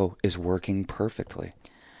status quo, is working perfectly.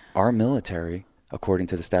 Our military, according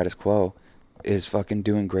to the status quo, is fucking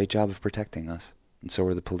doing a great job of protecting us. And so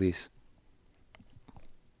are the police.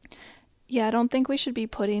 Yeah, I don't think we should be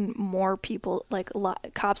putting more people, like,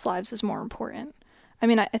 cops' lives is more important. I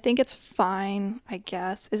mean, I think it's fine, I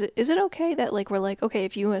guess. Is it okay that, like, we're like, okay,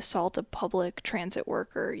 if you assault a public transit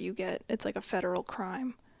worker, it's like a federal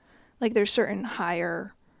crime. Like, there's certain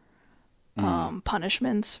higher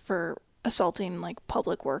punishments for assaulting, like,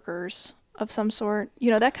 public workers of some sort. You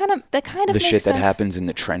know, that kind of makes sense. The shit that happens in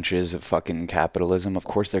the trenches of fucking capitalism, of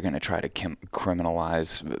course they're going to try to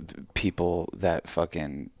criminalize people that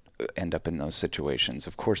fucking end up in those situations.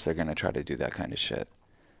 Of course they're going to try to do that kind of shit.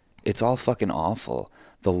 It's all fucking awful.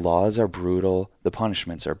 The laws are brutal. The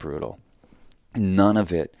punishments are brutal. None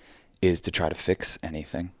of it is to try to fix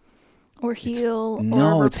anything. Or heal,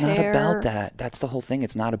 No, or it's not about that. That's the whole thing.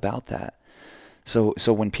 It's not about that. So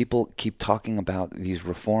when people keep talking about these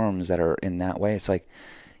reforms that are in that way, it's like,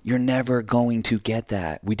 you're never going to get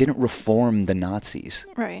that. We didn't reform the Nazis.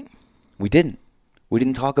 Right. We didn't. We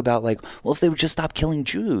didn't talk about, like, well, if they would just stop killing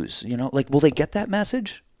Jews, you know, like, will they get that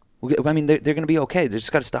message? I mean, they're going to be okay. They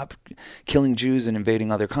just got to stop killing Jews and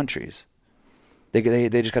invading other countries. They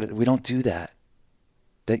just got to. We don't do that.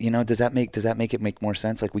 That, you know, does that make it make more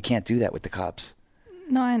sense? Like, we can't do that with the cops.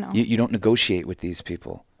 No, I know. You don't negotiate with these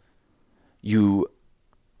people. You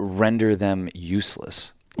render them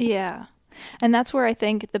useless. Yeah. And that's where I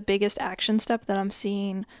think the biggest action step that I'm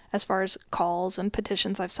seeing, as far as calls and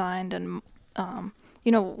petitions I've signed, and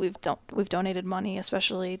you know, we've donated money,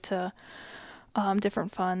 especially to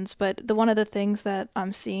different funds. But one of the things that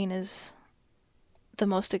I'm seeing is the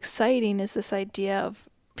most exciting is this idea of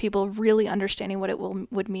people really understanding what it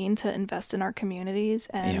would mean to invest in our communities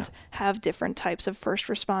and have different types of first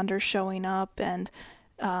responders showing up and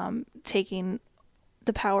taking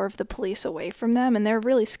the power of the police away from them. And they're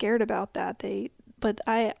really scared about that. But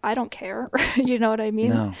I don't care. You know what I mean?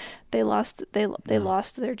 No. They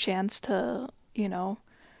lost their chance to, you know,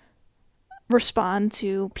 respond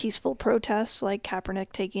to peaceful protests like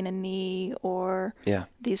Kaepernick taking a knee or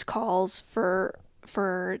these calls for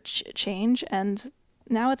change. And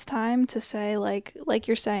now it's time to say, like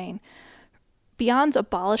you're saying, beyond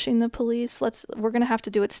abolishing the police, we're going to have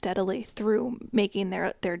to do it steadily through making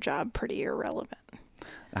their job pretty irrelevant.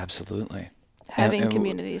 Absolutely. Having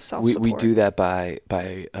communities self-support. We do that by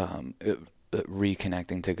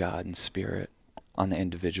reconnecting to God and spirit on the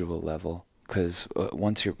individual level. Because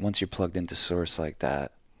once you're plugged into source like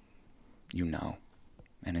that, you know,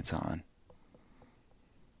 and it's on.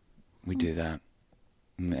 We do that,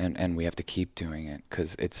 and we have to keep doing it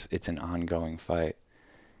because it's an ongoing fight.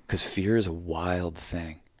 Because fear is a wild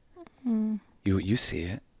thing. You see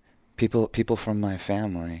it. People from my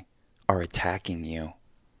family are attacking you.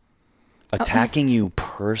 Attacking you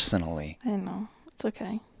personally. I know. It's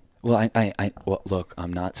okay. Well, well, look,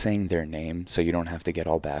 I'm not saying their name, so you don't have to get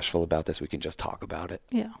all bashful about this. We can just talk about it.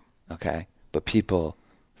 Yeah. Okay? But people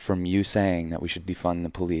from you saying that we should defund the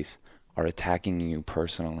police are attacking you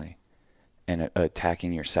personally and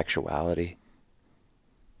attacking your sexuality,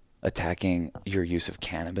 attacking your use of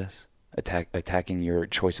cannabis, attacking your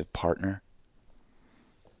choice of partner.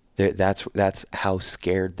 That's how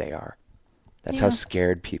scared they are. That's how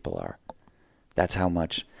scared people are. That's how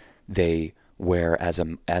much they wear as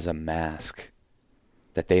a mask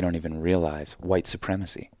that they don't even realize white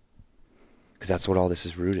supremacy. Because that's what all this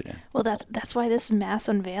is rooted in. Well, that's why this mass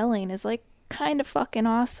unveiling is like kind of fucking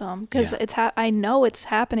awesome. Because Yeah. I know it's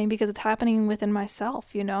happening because it's happening within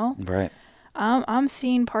myself. You know. Right. I'm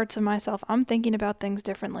seeing parts of myself. I'm thinking about things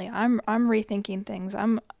differently. I'm rethinking things.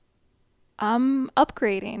 I'm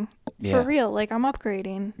upgrading. Yeah. For real. Like I'm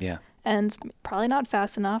upgrading. Yeah. And probably not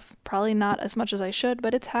fast enough, probably not as much as I should,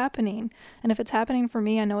 but it's happening. And if it's happening for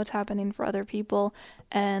me, I know it's happening for other people.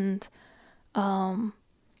 And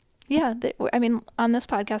yeah, I mean, on this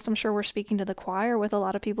podcast, I'm sure we're speaking to the choir with a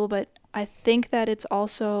lot of people, but I think that it's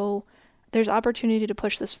also, there's opportunity to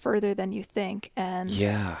push this further than you think. And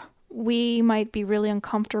Yeah. we might be really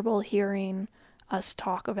uncomfortable hearing us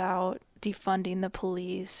talk about defunding the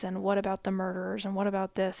police and what about the murderers and what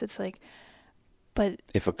about this. It's like, but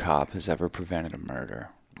If a cop has ever prevented a murder,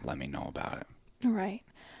 let me know about it. right.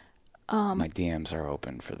 My DMs are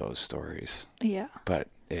open for those stories. Yeah. But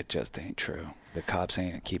it just ain't true. The cops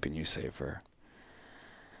ain't keeping you safer.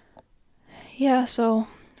 Yeah, so,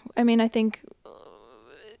 I mean, I think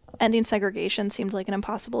ending segregation seemed like an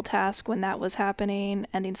impossible task when that was happening.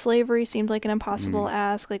 Ending slavery seemed like an impossible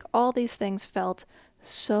ask. Like, all these things felt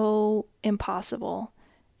so impossible.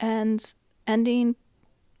 And ending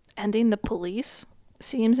the police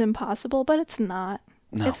seems impossible, but it's not.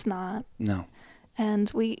 No. It's not. No.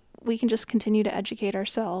 And we can just continue to educate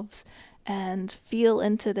ourselves and feel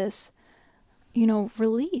into this, you know,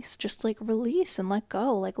 release, just like release and let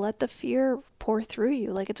go, like let the fear pour through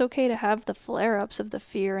you. Like it's okay to have the flare-ups of the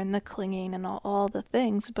fear and the clinging and all the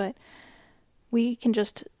things, but we can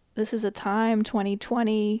just, this is a time,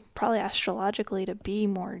 2020, probably astrologically, to be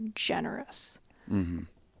more generous,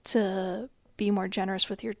 to be more generous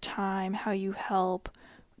with your time, how you help,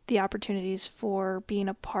 the opportunities for being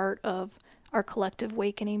a part of our collective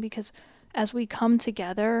awakening, because as we come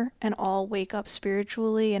together and all wake up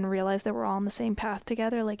spiritually and realize that we're all on the same path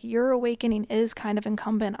together, like your awakening is kind of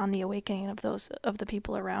incumbent on the awakening of those of the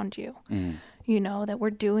people around you. You know, that we're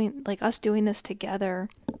doing, like us doing this together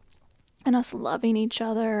and us loving each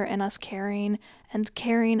other and us caring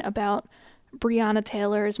about Breonna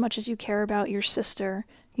Taylor as much as you care about your sister.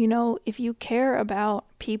 You know, if you care about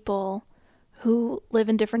people who live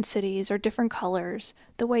in different cities or different colors,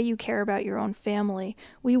 the way you care about your own family,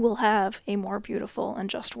 we will have a more beautiful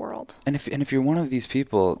and just world. And if you're one of these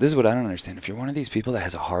people, this is what I don't understand. If you're one of these people that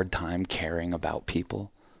has a hard time caring about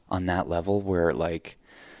people on that level where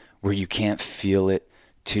you can't feel it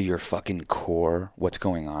to your fucking core what's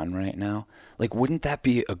going on right now, like wouldn't that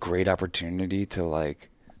be a great opportunity to like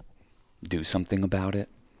do something about it?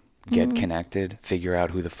 Get connected, figure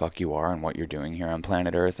out who the fuck you are and what you're doing here on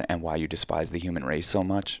planet Earth and why you despise the human race so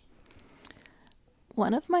much.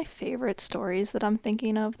 One of my favorite stories that I'm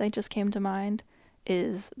thinking of, that just came to mind,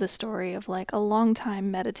 is the story of like a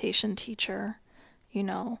longtime meditation teacher. You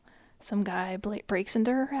know, some guy breaks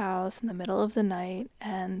into her house in the middle of the night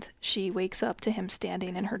and she wakes up to him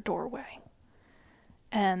standing in her doorway.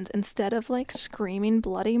 And instead of like screaming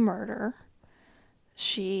bloody murder,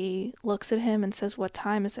 she looks at him and says, "What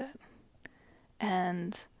time is it?"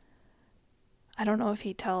 And I don't know if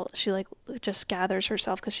she like just gathers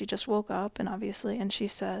herself because she just woke up and she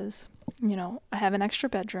says, you know, "I have an extra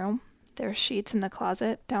bedroom. There's sheets in the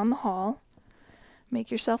closet down the hall. Make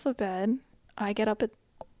yourself a bed. I get up at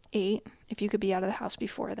 8. If you could be out of the house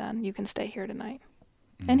before then, you can stay here tonight."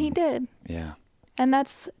 And he did. Yeah. And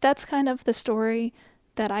that's kind of the story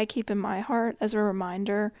that I keep in my heart as a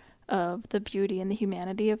reminder of the beauty and the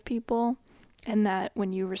humanity of people, and that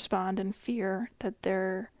when you respond in fear, that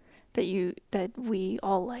we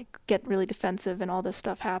all like get really defensive and all this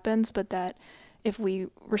stuff happens, but that if we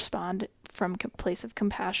respond from a place of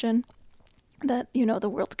compassion, that, you know, the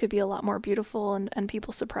world could be a lot more beautiful and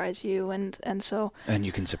people surprise you and so And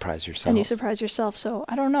you can surprise yourself. and you surprise yourself. So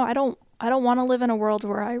I don't know. I don't want to live in a world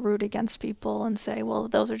where I root against people and say, well,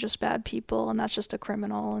 those are just bad people and that's just a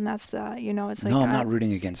criminal and that's that, you know, it's like, No, I'm not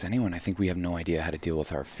rooting against anyone. I think we have no idea how to deal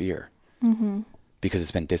with our fear. because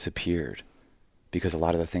it's been disappeared. Because a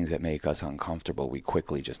lot of the things that make us uncomfortable, we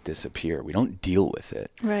quickly just disappear. We don't deal with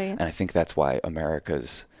it. Right. And I think that's why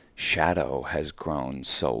America's shadow has grown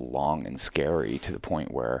so long and scary, to the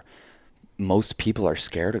point where most people are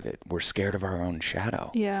scared of it. We're scared of our own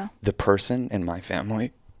shadow. Yeah. The person in my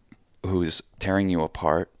family who's tearing you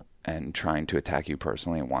apart and trying to attack you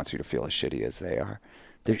personally and wants you to feel as shitty as they are,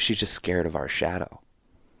 she's just scared of our shadow.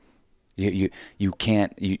 You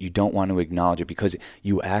don't want to acknowledge it, because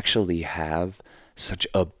you actually have such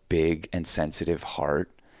a big and sensitive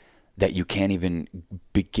heart that you can't even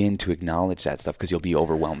begin to acknowledge that stuff, because you'll be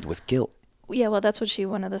overwhelmed with guilt. Yeah, well, that's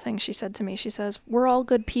one of the things she said to me. She says, we're all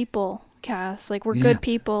good people, Cass. Like, we're good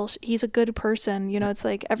people. He's a good person. You know, it's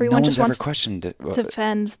like everyone just wants to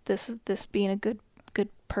defend this being a good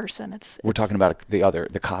person. We're talking about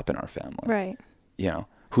the cop in our family. Right. You know,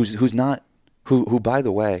 who by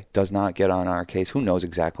the way does not get on our case, who knows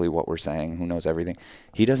exactly what we're saying, who knows everything.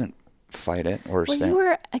 He doesn't fight it or say. Well, you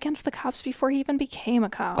were against the cops before he even became a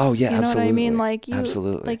cop. Oh yeah, you know absolutely. what I mean? Like you,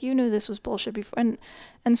 absolutely. Like you knew this was bullshit before,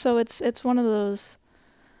 and so it's one of those.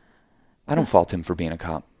 I don't fault him for being a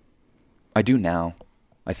cop. I do now.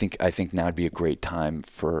 I think now would be a great time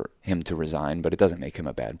for him to resign, but it doesn't make him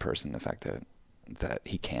a bad person. The fact that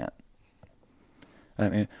he can't. I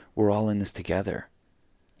mean, we're all in this together.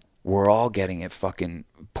 We're all getting it fucking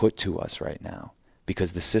put to us right now,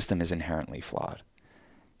 because the system is inherently flawed.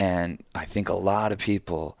 And I think a lot of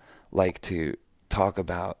people like to talk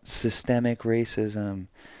about systemic racism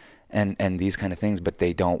and these kind of things, but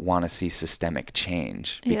they don't want to see systemic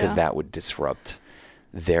change, because that would disrupt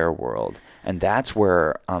their world. And that's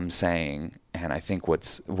where I'm saying, and I think what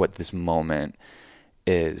this moment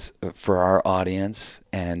is for our audience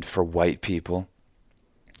and for white people,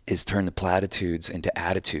 is turn the platitudes into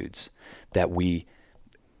attitudes that we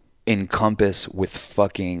encompass with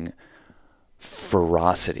fucking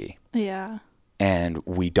ferocity. Yeah. And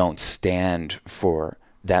we don't stand for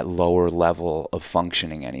that lower level of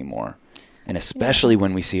functioning anymore. And especially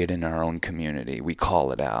when we see it in our own community, we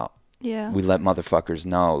call it out. Yeah. We let motherfuckers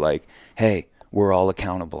know, like, hey, we're all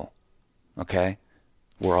accountable. Okay?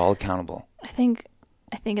 We're all accountable. I think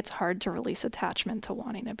it's hard to release attachment to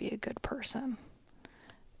wanting to be a good person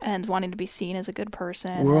and wanting to be seen as a good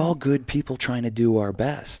person. We're all good people trying to do our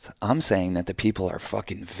best. I'm saying that the people are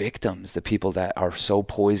fucking victims, the people that are so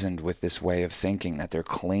poisoned with this way of thinking that they're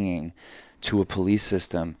clinging to a police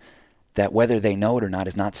system that, whether they know it or not,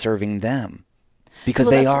 is not serving them. Because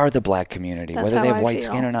they are the black community, whether they have white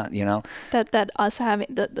skin or not, you know. That us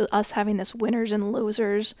having us having this winners and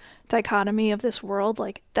losers dichotomy of this world,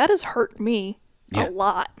 like, that has hurt me a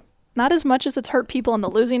lot. Not as much as it's hurt people on the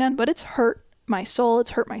losing end, but it's hurt my soul,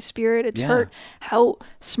 it's hurt my spirit, it's hurt how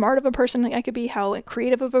smart of a person I could be, how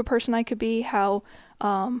creative of a person I could be, how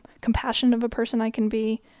compassionate of a person I can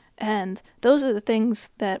be. And those are the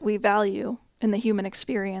things that we value in the human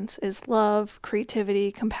experience, is love,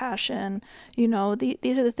 creativity, compassion. You know,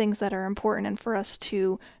 these are the things that are important and for us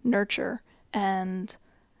to nurture. And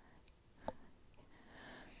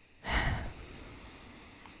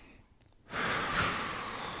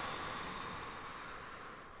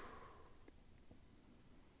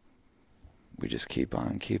we just keep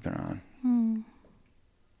on keeping on. And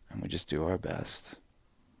we just do our best.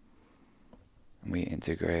 And we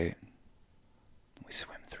integrate. We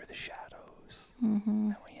swim through the shadows.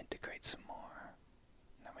 And we integrate some more.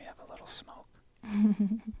 And then we have a little smoke.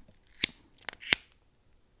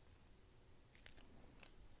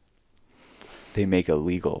 They make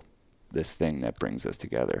illegal this thing that brings us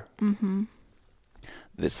together.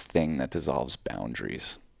 This thing that dissolves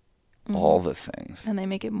boundaries. All the things. And they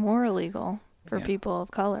make it more illegal for people of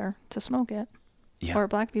color to smoke it. Or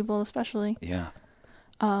black people especially. Yeah.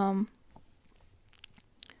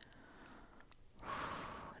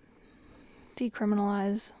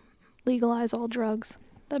 Decriminalize, legalize all drugs.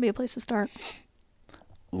 That'd be a place to start.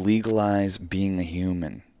 Legalize being a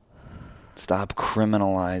human. Stop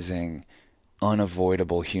criminalizing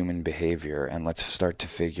unavoidable human behavior, and let's start to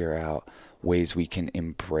figure out ways we can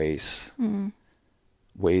embrace,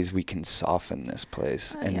 ways we can soften this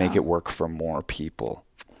place and make it work for more people.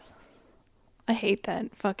 I hate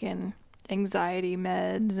that fucking anxiety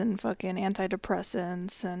meds and fucking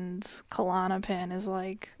antidepressants and Klonopin is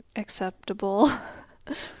like acceptable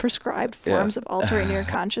prescribed forms of altering your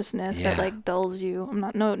consciousness that like dulls you. I'm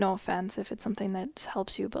not no offense if it's something that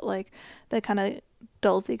helps you, but like that kind of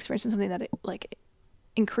dulls the experience and something that it like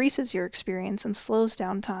increases your experience and slows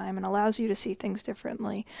down time and allows you to see things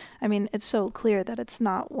differently. I mean, it's so clear that it's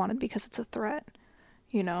not wanted because it's a threat.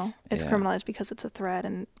 You know, it's criminalized because it's a threat,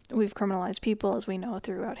 and we've criminalized people, as we know,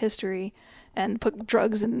 throughout history, and put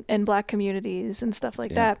drugs in black communities and stuff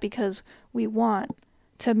like that, because we want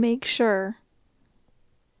to make sure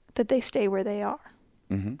that they stay where they are.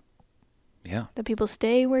 Mm-hmm. Yeah. That people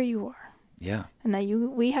stay where you are. Yeah. And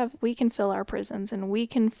that we can fill our prisons, and we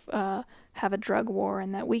can have a drug war,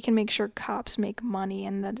 and that we can make sure cops make money,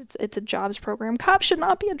 and that it's a jobs program. Cops should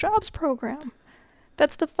not be a jobs program.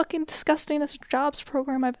 That's the fucking disgustingest jobs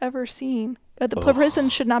program I've ever seen. The prison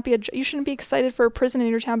should not be you shouldn't be excited for a prison in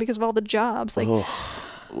your town because of all the jobs. Like,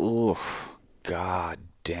 God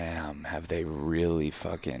damn, have they really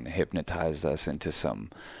fucking hypnotized us into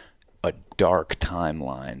a dark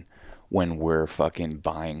timeline when we're fucking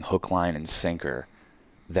buying hook, line, and sinker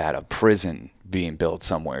that a prison being built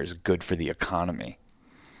somewhere is good for the economy.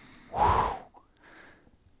 Whew.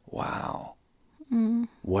 Wow. Mm.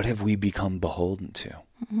 What have we become beholden to?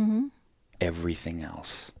 Mm-hmm. Everything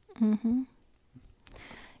else. Mm-hmm.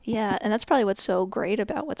 Yeah, and that's probably what's so great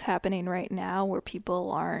about what's happening right now, where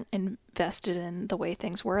people aren't invested in the way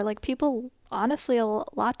things were. Like, people, honestly, a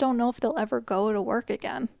lot don't know if they'll ever go to work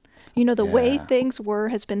again. You know, the way things were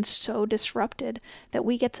has been so disrupted that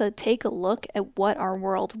we get to take a look at what our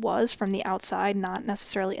world was from the outside, not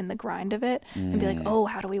necessarily in the grind of it, and be like, oh,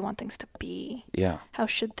 how do we want things to be? Yeah. How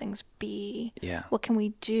should things be? Yeah. What can we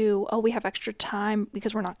do? Oh, we have extra time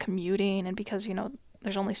because we're not commuting, and because, you know,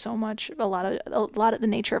 there's only so much. A lot of the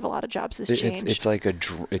nature of a lot of jobs has changed. It's like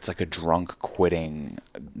a drunk quitting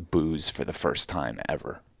booze for the first time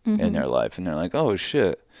ever in their life, and they're like, oh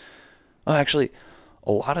shit. Oh, actually,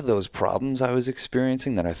 a lot of those problems I was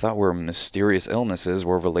experiencing that I thought were mysterious illnesses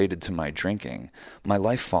were related to my drinking. My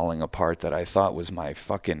life falling apart that I thought was my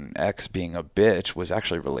fucking ex being a bitch was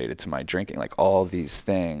actually related to my drinking. Like, all these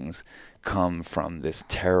things come from this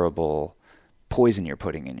terrible poison you're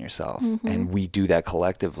putting in yourself. And we do that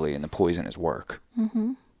collectively, and the poison is work.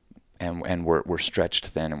 And we're stretched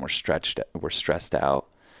thin, and we're stressed out,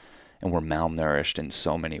 and we're malnourished in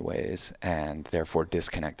so many ways, and therefore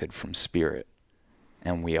disconnected from spirit.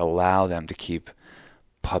 And we allow them to keep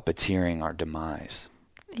puppeteering our demise.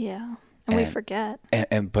 Yeah, and we forget.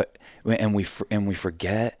 And we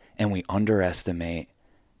forget, and we underestimate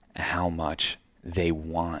how much they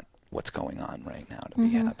want what's going on right now to be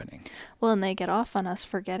happening. Well, and they get off on us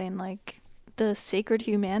forgetting, like, the sacred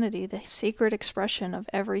humanity, the sacred expression of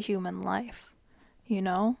every human life. You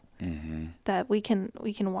know, that we can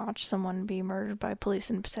watch someone be murdered by police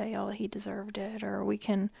and say, oh, he deserved it, or we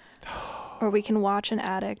can watch an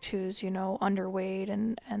addict who's, you know, underweight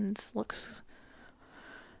and looks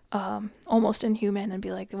almost inhuman, and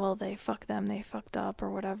be like, well, they fucked up or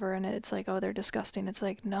whatever, and it's like, oh, they're disgusting. It's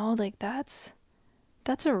like, no, like, that's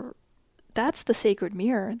the sacred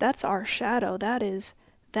mirror. That's our shadow. That's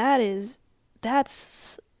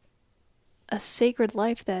a sacred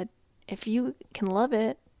life that, if you can love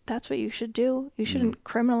it, that's what you should do. You shouldn't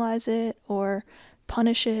criminalize it or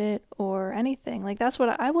punish it or anything. Like, that's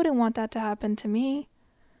what I wouldn't want that to happen to me.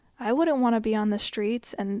 I wouldn't want to be on the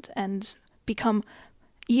streets and become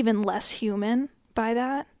even less human by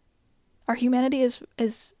that. Our humanity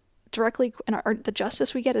is directly, and the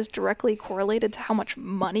justice we get is directly correlated to how much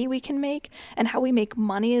money we can make, and how we make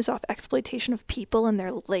money is off exploitation of people and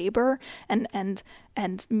their labor, and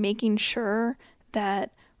making sure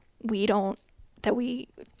that we don't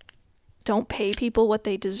pay people what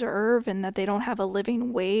they deserve, and that they don't have a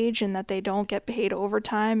living wage, and that they don't get paid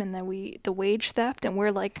overtime, and then the wage theft, and we're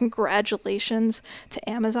like, congratulations to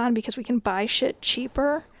Amazon because we can buy shit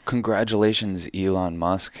cheaper. Congratulations, Elon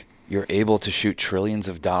Musk. You're able to shoot trillions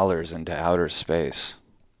of dollars into outer space.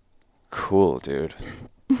 Cool, dude.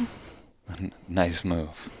 Nice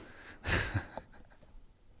move.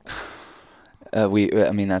 I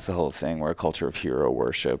mean, that's the whole thing. We're a culture of hero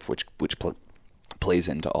worship, which plays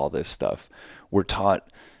into all this stuff. We're taught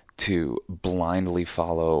to blindly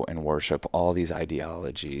follow and worship all these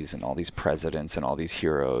ideologies and all these presidents and all these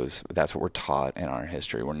heroes. That's what we're taught in our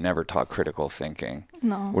history. We're never taught critical thinking.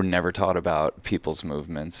 No. We're never taught about people's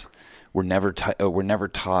movements. We're never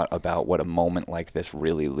taught about what a moment like this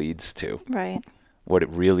really leads to. Right. What it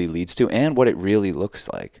really leads to, and what it really looks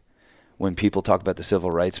like. When people talk about the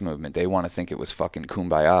civil rights movement, they want to think it was fucking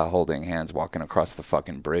kumbaya, holding hands, walking across the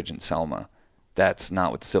fucking bridge in Selma. That's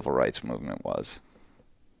not what the civil rights movement was.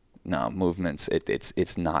 No, movements,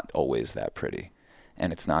 it's not always that pretty.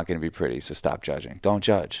 And it's not going to be pretty, so stop judging. Don't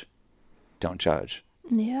judge. Don't judge.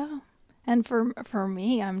 Yeah. And for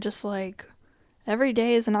me, I'm just like, Every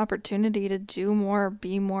day is an opportunity to do more,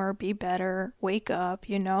 be better, wake up,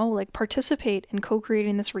 like participate in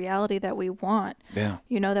co-creating this reality that we want. Yeah.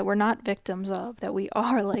 That we're not victims of, that we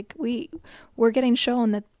are like, we're getting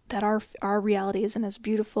shown that our reality isn't as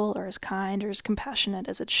beautiful or as kind or as compassionate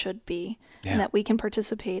as it should be. Yeah. And that we can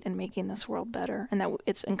participate in making this world better, and that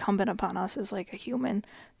it's incumbent upon us as like a human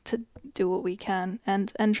to do what we can,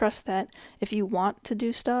 and trust that if you want to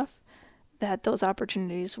do stuff, that those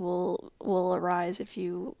opportunities will arise if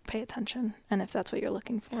you pay attention and if that's what you're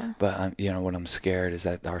looking for. But what I'm scared is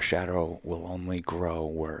that our shadow will only grow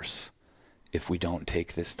worse if we don't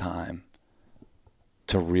take this time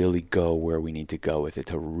to really go where we need to go with it,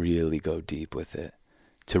 to really go deep with it,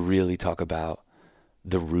 to really talk about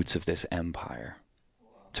the roots of this empire,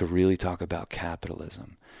 to really talk about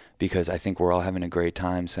capitalism. Because I think we're all having a great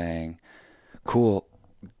time saying, cool,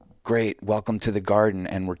 great, welcome to the garden,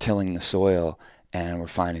 and we're tilling the soil and we're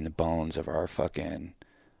finding the bones of our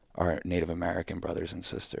Native American brothers and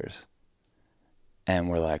sisters. And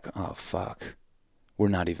we're like, oh fuck, we're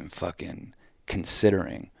not even fucking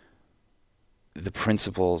considering the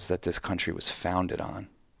principles that this country was founded on.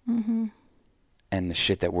 Mm-hmm. And the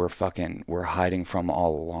shit that we're hiding from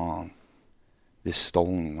all along. This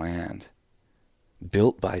stolen land,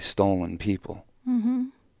 built by stolen people. Mm-hmm.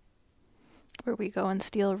 Where we go and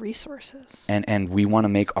steal resources. And we want to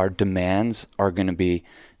make our demands are going to be,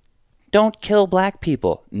 don't kill black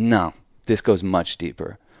people. No, this goes much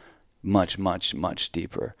deeper. Much, much, much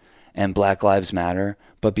deeper. And Black Lives Matter.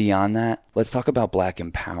 But beyond that, let's talk about black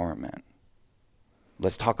empowerment.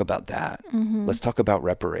 Let's talk about that. Mm-hmm. Let's talk about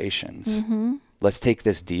reparations. Mm-hmm. Let's take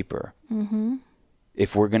this deeper. Mm-hmm.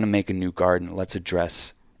 If we're going to make a new garden, let's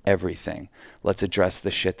address everything. Let's address the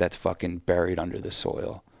shit that's fucking buried under the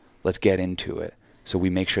soil. Let's get into it so we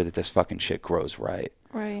make sure that this fucking shit grows right.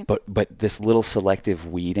 Right. But this little selective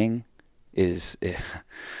weeding is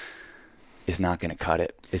not going to cut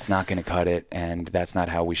it. It's not going to cut it, and that's not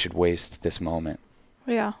how we should waste this moment.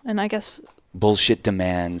 Yeah, and I guess bullshit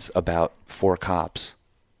demands about 4 cops.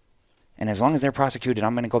 And as long as they're prosecuted,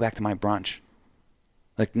 I'm going to go back to my brunch.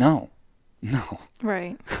 Like, no.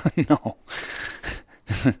 Right. No.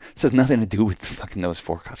 This has nothing to do with fucking those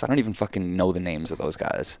 4 cops. I don't even fucking know the names of those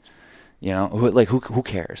guys. Who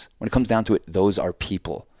cares? When it comes down to it, those are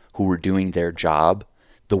people who were doing their job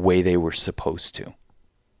the way they were supposed to.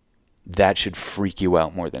 That should freak you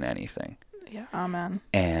out more than anything. Yeah, amen.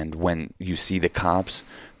 And when you see the cops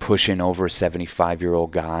pushing over a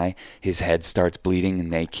 75-year-old guy, his head starts bleeding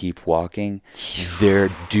and they keep walking, they're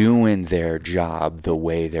doing their job the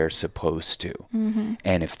way they're supposed to. Mm-hmm.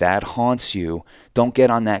 And if that haunts you, don't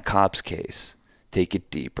get on that cop's case. Take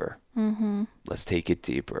it deeper. Mm-hmm. Let's take it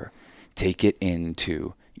deeper. Take it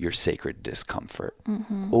into your sacred discomfort.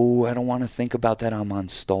 Mm-hmm. Oh, I don't want to think about that. I'm on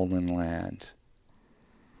stolen land.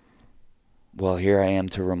 Well, here I am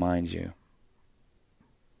to remind you.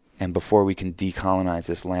 And before we can decolonize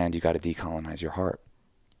this land, you got to decolonize your heart.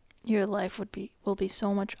 Your life will be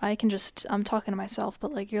so much. I'm talking to myself,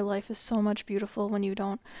 but like your life is so much beautiful when you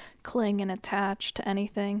don't cling and attach to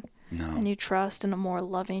anything. No. And you trust in a more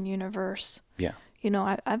loving universe. Yeah.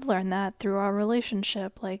 I've learned that through our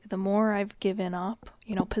relationship. Like the more I've given up,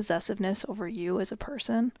 possessiveness over you as a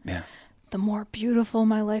person, yeah, the more beautiful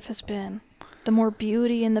my life has been. The more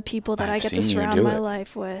beauty in the people that I get to surround my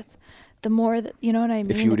life with. The more that, you know what I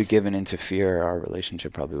mean? If you would have given into fear, our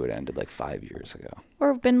relationship probably would have ended like 5 years ago.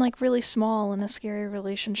 Or been like really small in a scary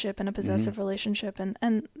relationship and a possessive relationship.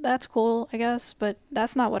 And that's cool, I guess. But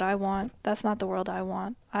that's not what I want. That's not the world I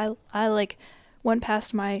want. I like went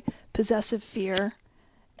past my possessive fear,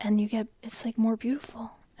 and it's like more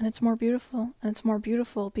beautiful. And it's more beautiful. And it's more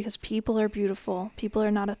beautiful because people are beautiful. People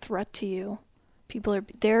are not a threat to you.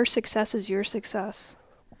 Their success is your success.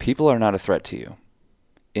 People are not a threat to you.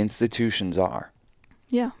 Institutions are.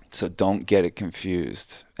 Yeah. So don't get it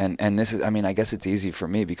confused. And this is, I guess it's easy for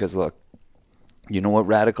me because look, you know what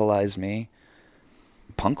radicalized me?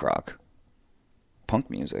 Punk rock. Punk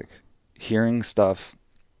music. Hearing stuff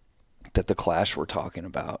that The Clash were talking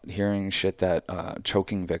about. Hearing shit that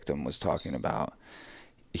Choking Victim was talking about.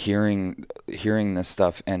 Hearing this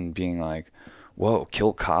stuff and being like, whoa,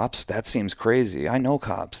 kill cops? That seems crazy. I know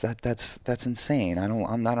cops. That's insane.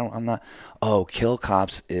 I'm not. Oh, kill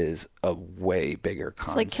cops is a way bigger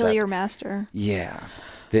concept. It's like kill your master. Yeah.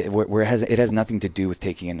 Where it has nothing to do with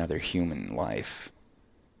taking another human life.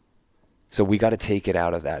 So we got to take it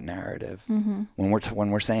out of that narrative. Mm-hmm. When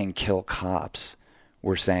we're saying kill cops,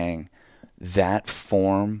 we're saying that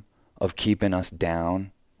form of keeping us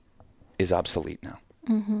down is obsolete now.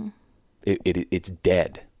 Mm-hmm. It's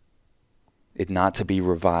dead. It not to be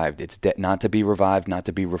revived. It's dead. Not to be revived, not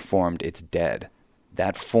to be reformed. It's dead.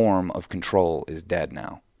 That form of control is dead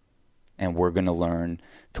now. And we're going to learn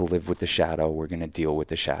to live with the shadow. We're going to deal with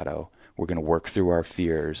the shadow. We're going to work through our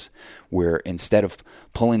fears. We're, instead of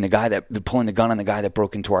pulling the gun on the guy that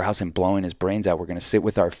broke into our house and blowing his brains out, we're going to sit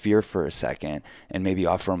with our fear for a second and maybe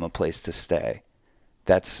offer him a place to stay.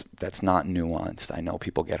 That's not nuanced. I know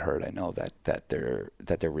people get hurt. I know that there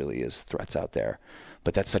really is threats out there.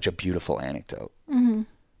 But that's such a beautiful anecdote. Mm-hmm.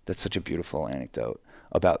 That's such a beautiful anecdote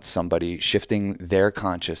about somebody shifting their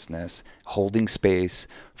consciousness, holding space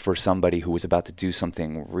for somebody who was about to do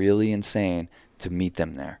something really insane to meet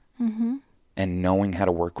them there. Mm-hmm. And knowing how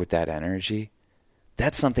to work with that energy,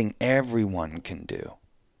 that's something everyone can do.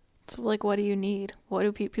 So, like, what do you need? What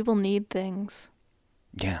do people need? Things.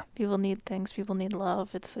 Yeah. People need things. People need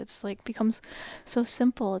love. It's like becomes so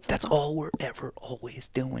simple. That's all we're ever always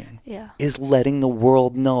doing. Yeah. Is letting the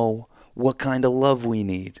world know what kind of love we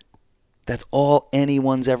need. That's all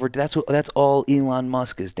anyone's ever. That's all Elon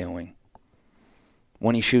Musk is doing.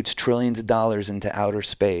 When he shoots trillions of dollars into outer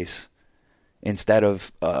space, instead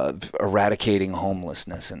of eradicating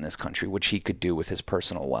homelessness in this country, which he could do with his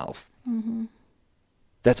personal wealth. Mm-hmm.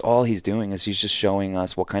 That's all he's doing, is he's just showing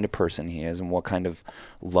us what kind of person he is and what kind of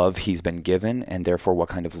love he's been given, and therefore what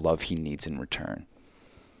kind of love he needs in return.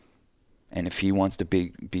 And if he wants to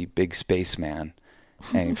be big spaceman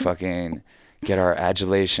and fucking get our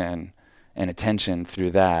adulation and attention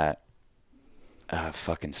through that,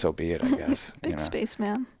 fucking so be it, I guess. Big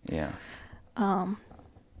spaceman. Yeah.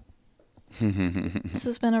 This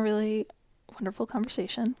has been a really wonderful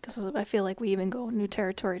conversation, because I feel like we even go new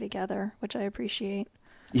territory together, which I appreciate.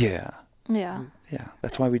 Yeah. Yeah. Yeah.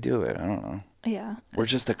 That's why we do it. I don't know. Yeah. We're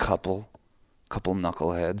just a couple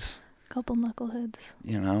knuckleheads. Couple knuckleheads.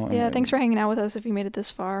 You know? Yeah. Thanks for hanging out with us if you made it this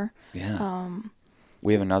far. Yeah.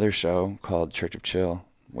 We have another show called Church of Chill,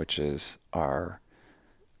 which is our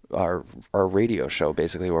radio show,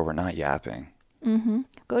 basically, where we're not yapping. Mm-hmm.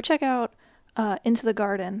 Go check out Into the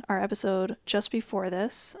Garden, our episode just before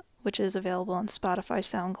this, which is available on Spotify,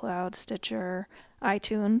 SoundCloud, Stitcher,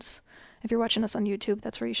 iTunes. If you're watching us on YouTube,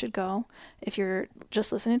 that's where you should go. If you're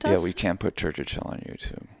just listening to us... Yeah, we can't put Church of Chill on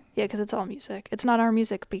YouTube. Yeah, because it's all music. It's not our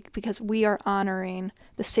music because we are honoring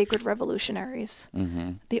the sacred revolutionaries,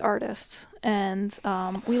 the artists, and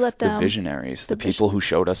we let them... The visionaries, the people who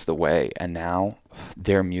showed us the way. And now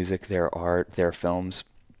their music, their art, their films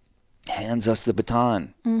hands us the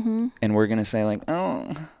baton. Mm-hmm. And we're going to say, like,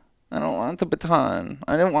 oh, I don't want the baton.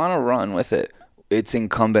 I don't want to run with it. It's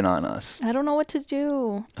incumbent on us. I don't know what to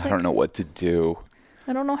do. I don't know what to do.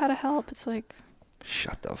 I don't know how to help. It's like...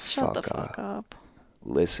 Shut the fuck up.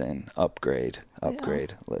 Listen, upgrade,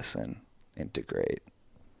 listen, integrate,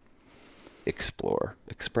 explore,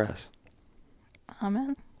 express.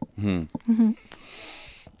 Amen. Mm-hmm.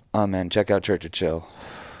 Amen. Check out Church of Chill.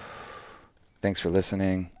 Thanks for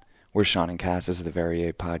listening. We're Sean and Cass. This is the Very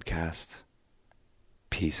A Podcast.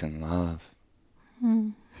 Peace and love.